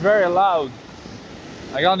cool, but it's very loud.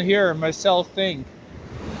 I can't hear myself think.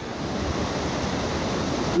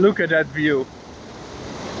 Look at that view.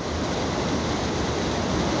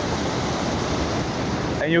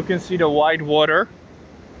 And you can see the white water.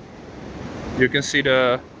 You can see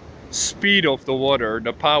the speed of the water,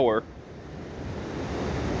 the power.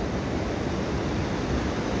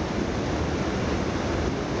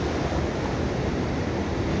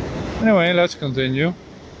 Anyway, let's continue.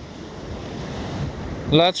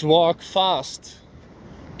 Let's walk fast,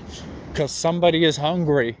 cause somebody is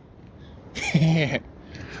hungry.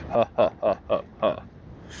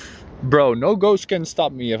 Bro, no ghost can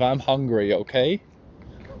stop me if I'm hungry, okay?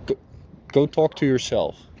 Go talk to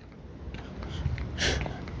yourself.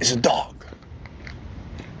 It's a dog.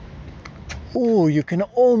 Oh, you can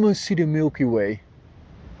almost see the Milky Way.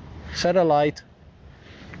 Satellite.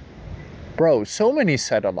 Bro, so many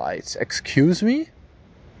satellites. Excuse me?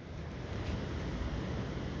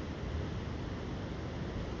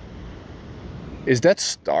 Is that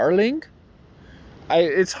Starlink?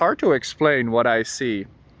 It's hard to explain what I see.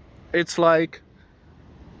 It's like...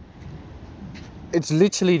 It's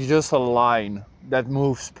literally just a line that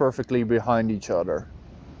moves perfectly behind each other.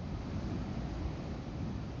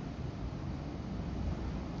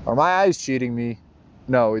 Are my eyes cheating me?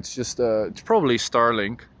 No, it's just it's probably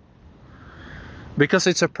Starlink. Because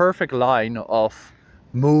it's a perfect line of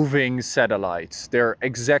moving satellites. They're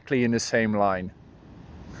exactly in the same line.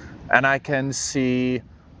 And I can see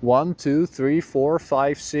 1, 2, 3, 4,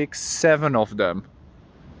 5, 6, 7 of them.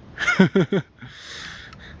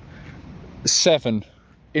 7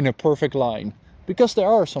 in a perfect line. Because there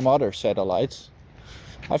are some other satellites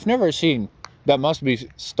I've never seen. That must be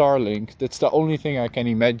Starlink. That's the only thing I can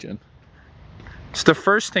imagine. It's the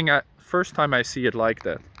first time I see it like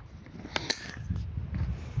that.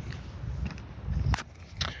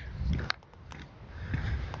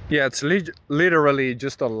 Yeah, it's literally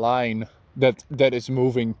just a line that is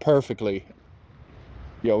moving perfectly.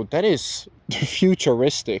 Yo, that is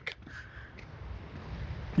futuristic.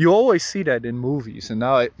 You always see that in movies, and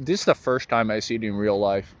now this is the first time I see it in real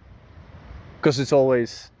life. Because it's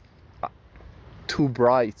always too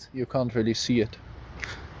bright, you can't really see it.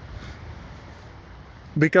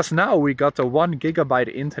 Because now we got a 1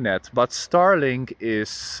 gigabyte internet, but Starlink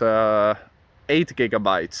is 8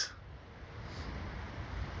 gigabytes.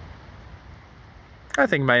 I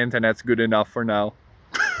think my internet's good enough for now.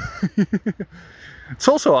 It's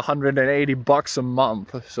also 180 bucks a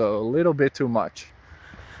month, so a little bit too much.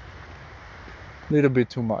 Little bit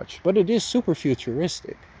too much, but it is super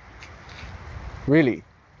futuristic. Really.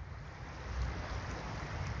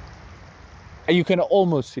 And you can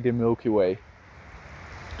almost see the Milky Way.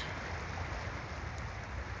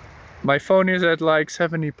 My phone is at like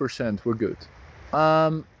 70%, we're good.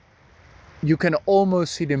 You can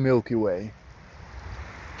almost see the Milky Way.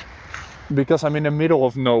 Because I'm in the middle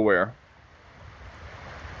of nowhere.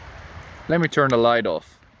 Let me turn the light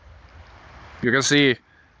off. You can see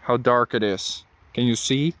how dark it is. Can you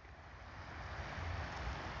see?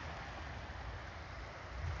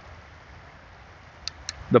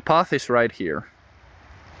 The path is right here.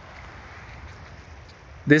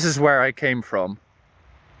 This is where I came from.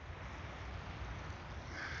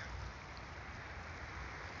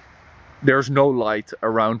 There's no light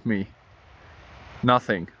around me.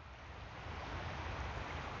 Nothing.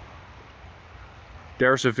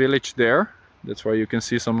 There's a village there. That's why you can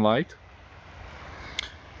see some light.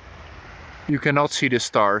 You cannot see the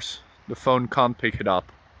stars. The phone can't pick it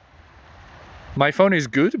up. My phone is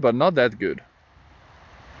good, but not that good.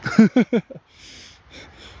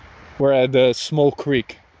 We're at the small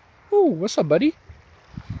creek. Oh, what's up, buddy?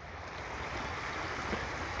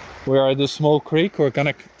 We're at the small creek. We're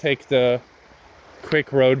gonna take the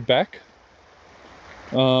quick road back.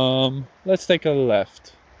 Let's take a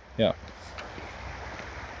left. Yeah.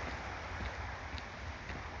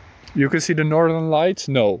 You can see the northern lights?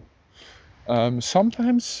 No.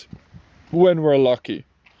 Sometimes, when we're lucky,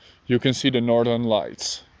 you can see the northern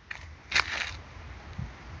lights.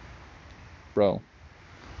 Bro,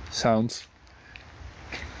 sounds.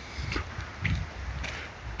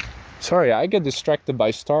 Sorry, I get distracted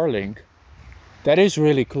by Starlink. That is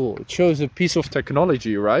really cool. It shows a piece of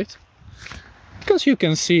technology, right? Because you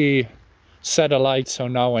can see satellites so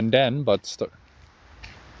now and then, but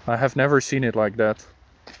I have never seen it like that.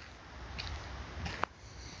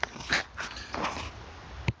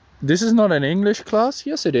 This is not an English class?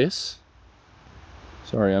 Yes, it is.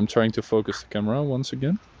 Sorry, I'm trying to focus the camera once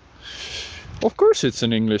again. Of course it's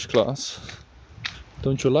an English class.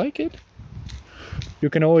 Don't you like it?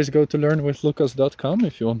 You can always go to learnenglishonline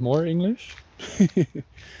if you want more English.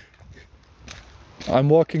 I'm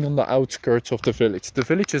walking on the outskirts of the village. The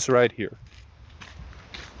village is right here.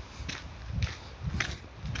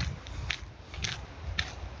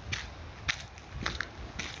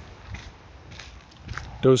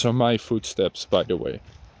 Those are my footsteps, by the way.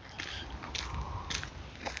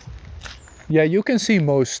 Yeah, you can see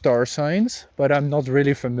most star signs, but I'm not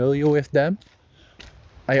really familiar with them.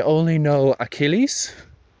 I only know Achilles,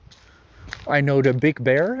 I know the big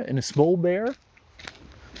bear and the small bear,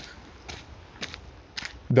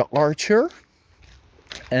 the archer,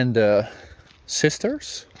 and the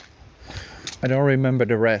sisters. I don't remember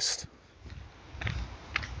the rest.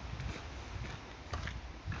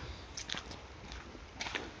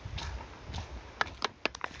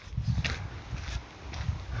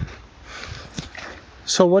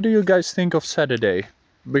 So what do you guys think of Saturday?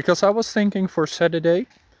 Because I was thinking for Saturday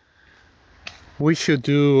we should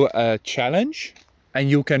do a challenge and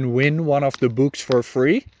you can win one of the books for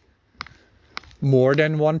free. More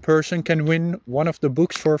than one person can win one of the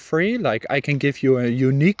books for free. Like I can give you a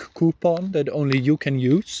unique coupon that only you can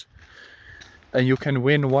use. And you can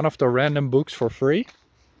win one of the random books for free.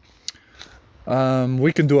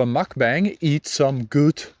 We can do a mukbang, eat some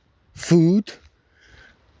good food.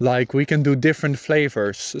 Like we can do different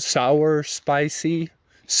flavors. Sour, spicy,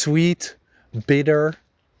 sweet, bitter.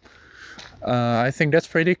 I think that's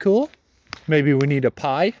pretty cool. Maybe we need a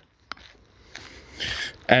pie.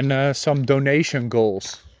 And some donation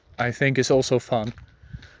goals, I think is also fun.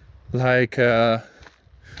 Like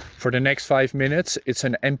for the next 5 minutes, it's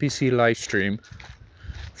an NPC live stream.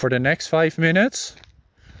 For the next 5 minutes,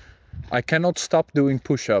 I cannot stop doing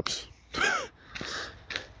push-ups.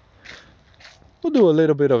 We'll do a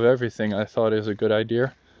little bit of everything, I thought is a good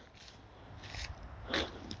idea.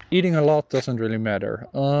 Eating a lot doesn't really matter.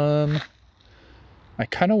 I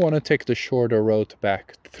kind of want to take the shorter road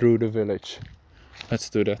back through the village. Let's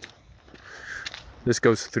do that. This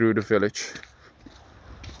goes through the village.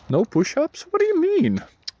 No push-ups? What do you mean?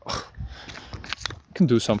 Ugh. You can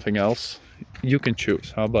do something else. You can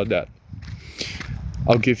choose. How about that?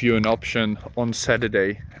 I'll give you an option on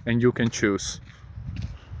Saturday and you can choose.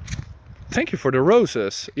 Thank you for the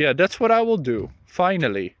roses. Yeah, that's what I will do.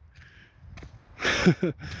 Finally.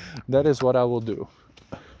 That is what I will do.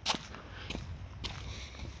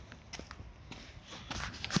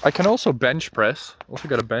 I can also bench press. Also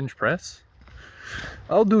got a bench press.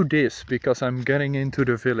 I'll do this because I'm getting into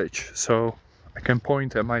the village, so I can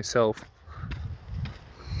point at myself.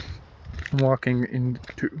 I'm walking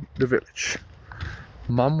into the village.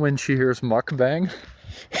 Mom, when she hears mukbang,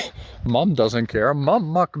 Mom doesn't care.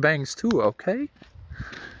 Mom mukbangs too, okay?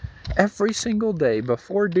 Every single day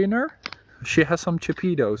before dinner, she has some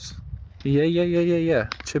Chipitos. Yeah.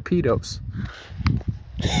 Chipitos.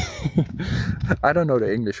 I don't know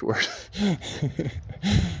the English word.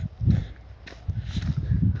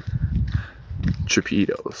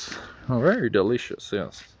 Chipitos. Oh, very delicious,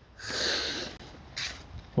 yes.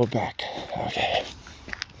 We're back. Okay.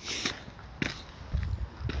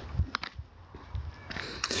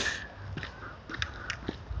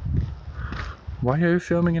 Why are you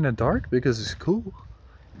filming in the dark? Because it's cool.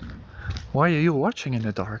 Why are you watching in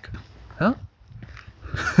the dark? Huh?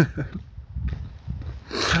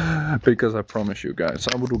 Because I promise you guys,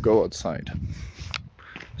 I will go outside.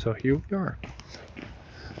 So here we are.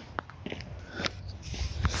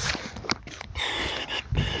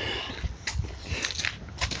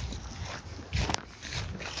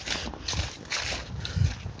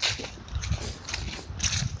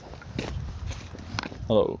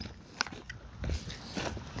 Hello.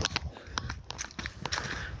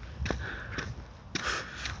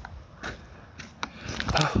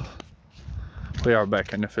 We are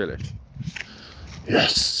back in the village.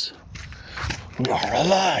 Yes, we are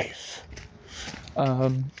alive.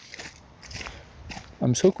 I'm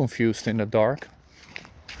so confused in the dark.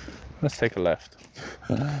 Let's take a left.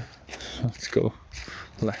 Let's go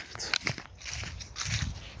left.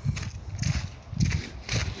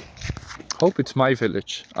 Hope it's my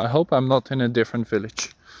village. I hope I'm not in a different village.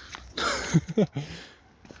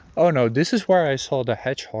 Oh no, this is where I saw the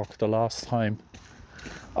hedgehog the last time.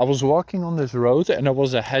 I was walking on this road and there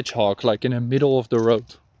was a hedgehog like in the middle of the road.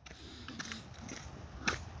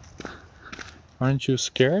 Aren't you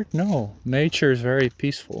scared? No, nature is very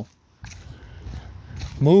peaceful.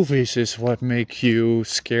 Movies is what make you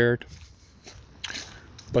scared.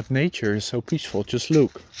 But nature is so peaceful, just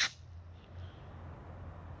look.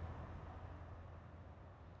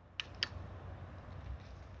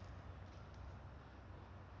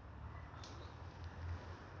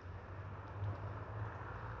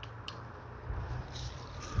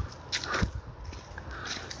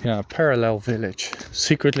 Yeah, parallel village.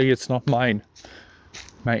 Secretly it's not mine.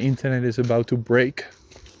 My internet is about to break.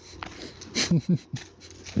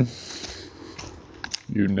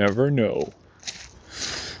 You never know.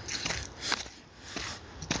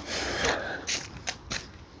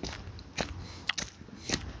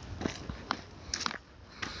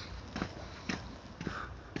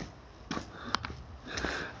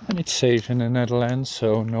 And it's safe in the Netherlands,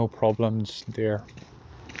 so no problems there.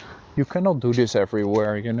 You cannot do this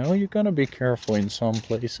everywhere, you know. You gotta be careful in some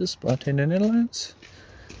places, but in the Netherlands,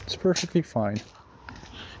 it's perfectly fine.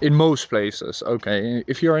 In most places, okay.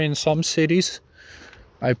 If you're in some cities,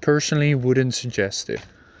 I personally wouldn't suggest it.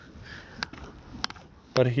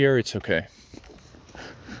 But here it's okay.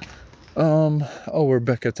 Oh, we're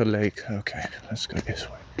back at the lake. Okay, let's go this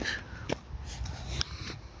way.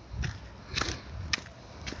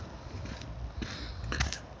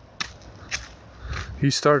 He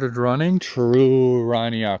started running. True,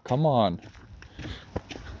 Rania, come on.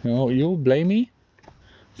 You'll blame me?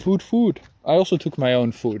 Food. I also took my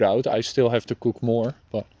own food out. I still have to cook more,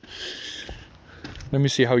 but let me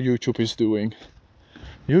see how YouTube is doing.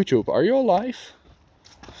 YouTube, are you alive?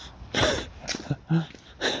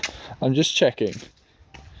 I'm just checking.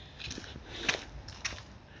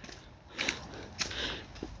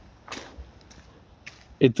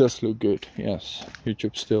 It does look good, yes.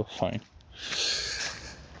 YouTube's still fine.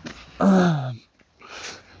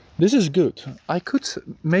 This is good. I could,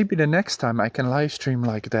 maybe the next time I can live stream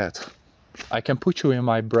like that. I can put you in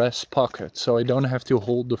my breast pocket so I don't have to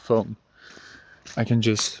hold the phone. I can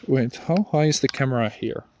just, wait, how high is the camera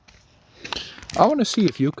here? I want to see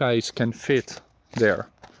if you guys can fit there.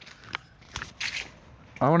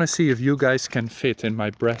 I want to see if you guys can fit in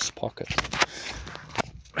my breast pocket.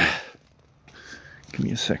 Give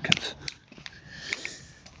me a second.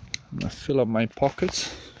 I'm gonna fill up my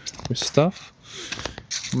pockets with stuff.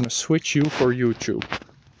 I'm gonna switch you for YouTube.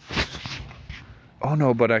 Oh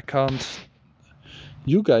no, but I can't.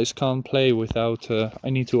 You guys can't play without. I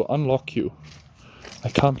need to unlock you. I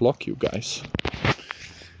can't lock you guys.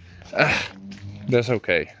 That's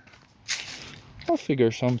okay. I'll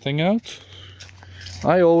figure something out.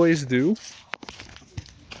 I always do.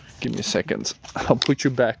 Give me a second. I'll put you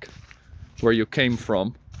back where you came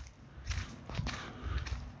from.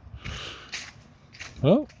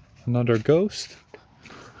 Oh, another ghost.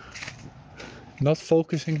 Not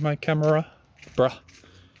focusing my camera. Bruh.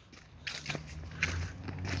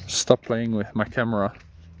 Stop playing with my camera.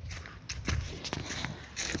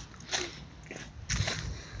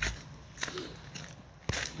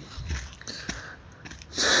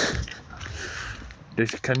 You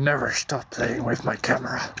can never stop playing with my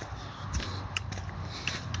camera.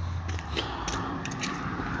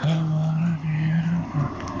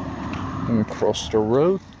 And across the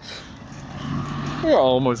road. We're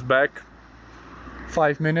almost back.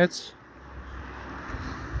 5 minutes.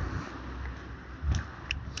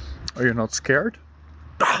 Are you not scared?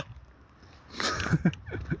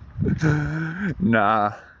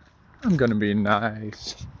 Nah, I'm gonna be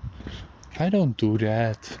nice. I don't do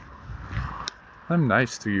that. I'm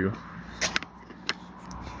nice to you.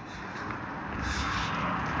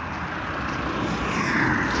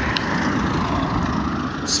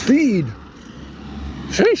 Speed!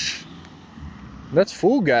 Sheesh! That's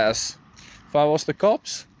full gas. If I was the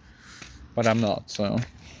cops. But I'm not, so.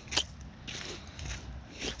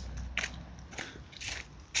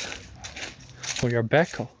 We are back.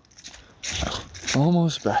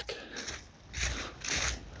 Almost back.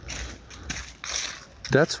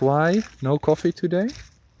 That's why no coffee today?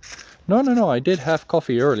 No, I did have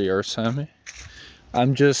coffee earlier, Sammy.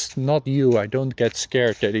 I'm just not you. I don't get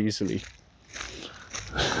scared that easily.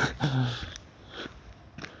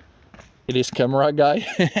 It is camera guy.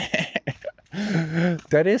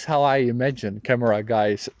 That is how I imagine camera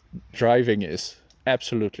guys driving is.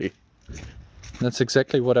 Absolutely. That's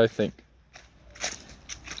exactly what I think.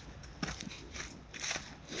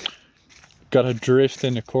 Gotta drift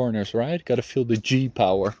in the corners, right? Gotta feel the G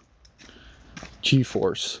power.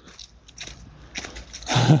 G-force.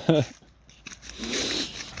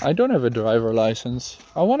 I don't have a driver license.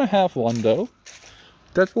 I want to have one though.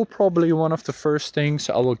 That will probably be one of the first things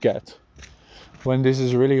I will get. When this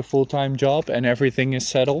is really a full-time job and everything is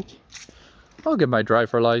settled, I'll get my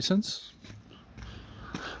driver license.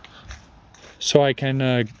 So I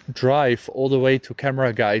can drive all the way to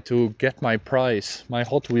Camera Guy to get my prize, my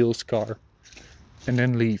Hot Wheels car. And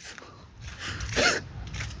then leave.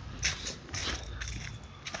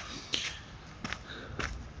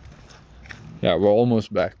 Yeah, we're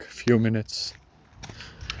almost back. A few minutes.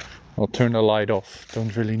 I'll turn the light off.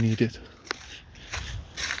 Don't really need it.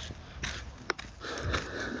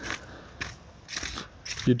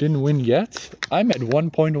 You didn't win yet? I'm at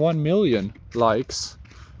 1.1 million likes.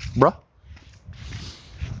 Bruh.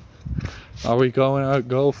 Are we going to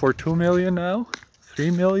go for 2 million now?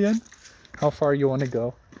 3 million? How far you want to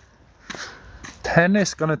go? 10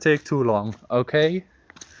 is gonna take too long, okay?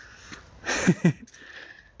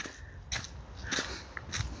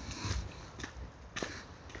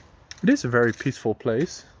 It is a very peaceful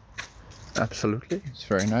place. Absolutely, it's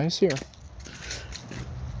very nice here.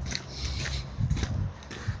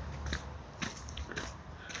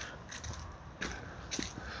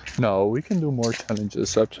 No, we can do more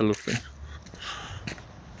challenges, absolutely.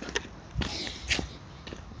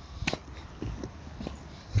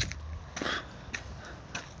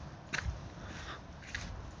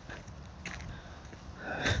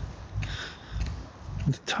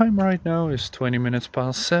 The time right now is 20 minutes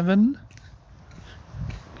past 7.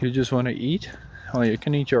 You just want to eat? Well, you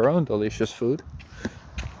can eat your own delicious food.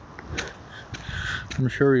 I'm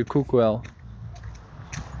sure you cook well.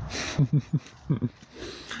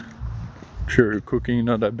 Sure, your cooking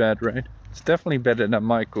not that bad, right? It's definitely better than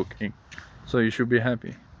my cooking, so you should be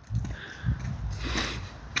happy.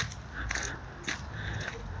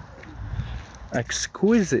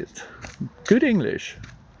 Exquisite. Good English.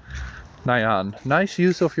 Nayan, nice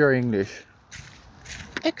use of your English.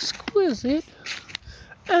 Exquisite.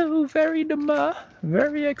 Oh, very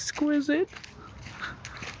very exquisite.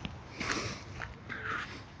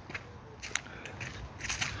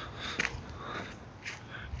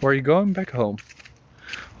 Where are you going? Back home.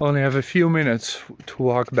 Only have a few minutes to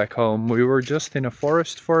walk back home. We were just in a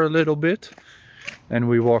forest for a little bit and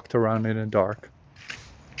we walked around in the dark.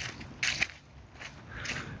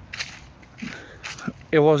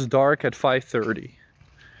 It was dark at 5:30.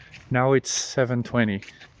 Now it's 7:20.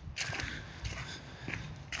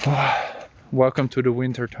 Welcome to the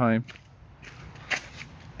winter time.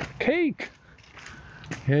 Cake!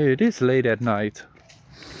 Yeah, it is late at night.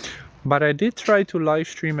 But I did try to live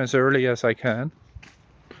stream as early as I can.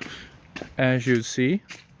 As you see,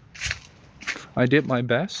 I did my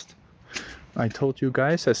best. I told you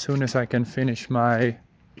guys as soon as I can finish my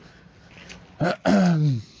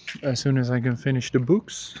as soon as I can finish the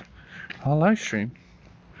books, I'll live stream.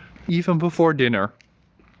 Even before dinner.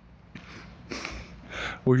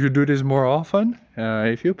 Will you do this more often?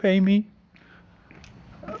 If you pay me,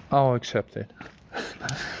 I'll accept it.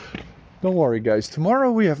 Don't worry guys,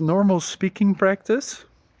 tomorrow we have normal speaking practice.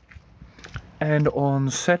 And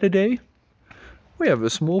on Saturday, we have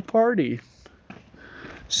a small party.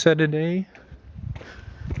 Saturday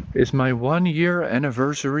is my 1-year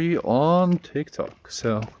anniversary on TikTok.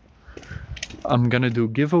 So I'm gonna do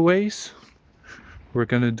giveaways. We're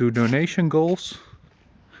gonna do donation goals.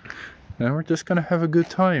 And we're just gonna have a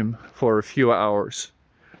good time for a few hours.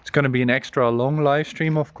 It's gonna be an extra long live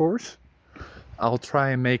stream, of course. I'll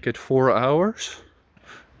try and make it 4 hours,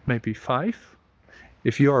 maybe 5.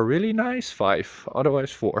 If you are really nice, 5,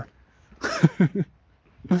 otherwise 4.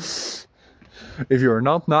 If you're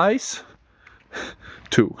not nice,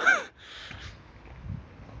 2.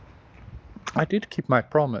 I did keep my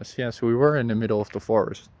promise. Yes, we were in the middle of the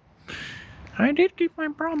forest. I did keep my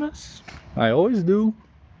promise. I always do.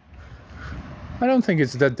 I don't think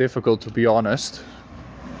it's that difficult, to be honest.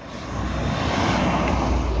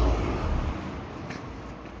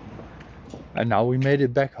 And now we made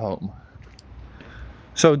it back home.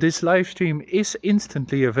 So this live stream is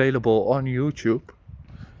instantly available on YouTube.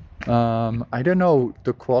 I don't know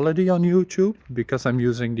the quality on YouTube because I'm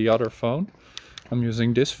using the other phone. I'm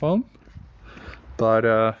using this phone.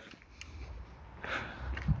 But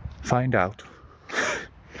find out.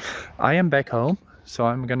 I am back home, so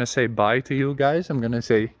I'm gonna say bye to you guys. I'm gonna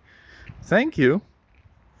say thank you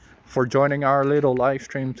for joining our little live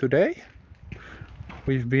stream today.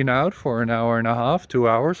 We've been out for 1.5 hours, 2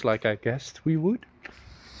 hours, like I guessed we would.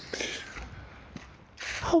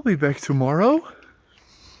 I'll be back tomorrow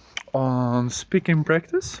on speaking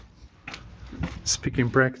practice. Speaking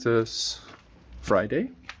practice Friday.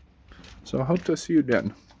 So I hope to see you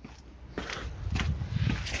then.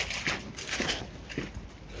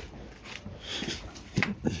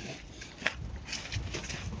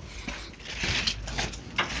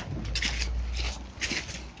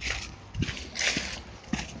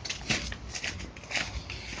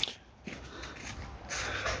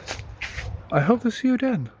 I hope to see you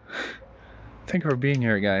then. Thank you for being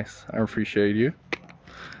here, guys. I appreciate you.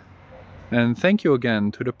 And thank you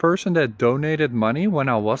again to the person that donated money when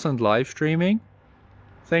I wasn't live streaming.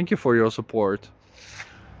 Thank you for your support.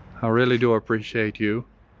 I really do appreciate you.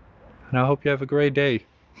 And I hope you have a great day.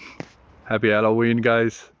 Happy Halloween,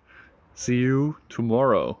 guys. See you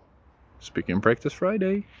tomorrow. Speaking Practice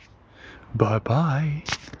Friday. Bye-bye.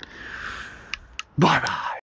 Bye-bye.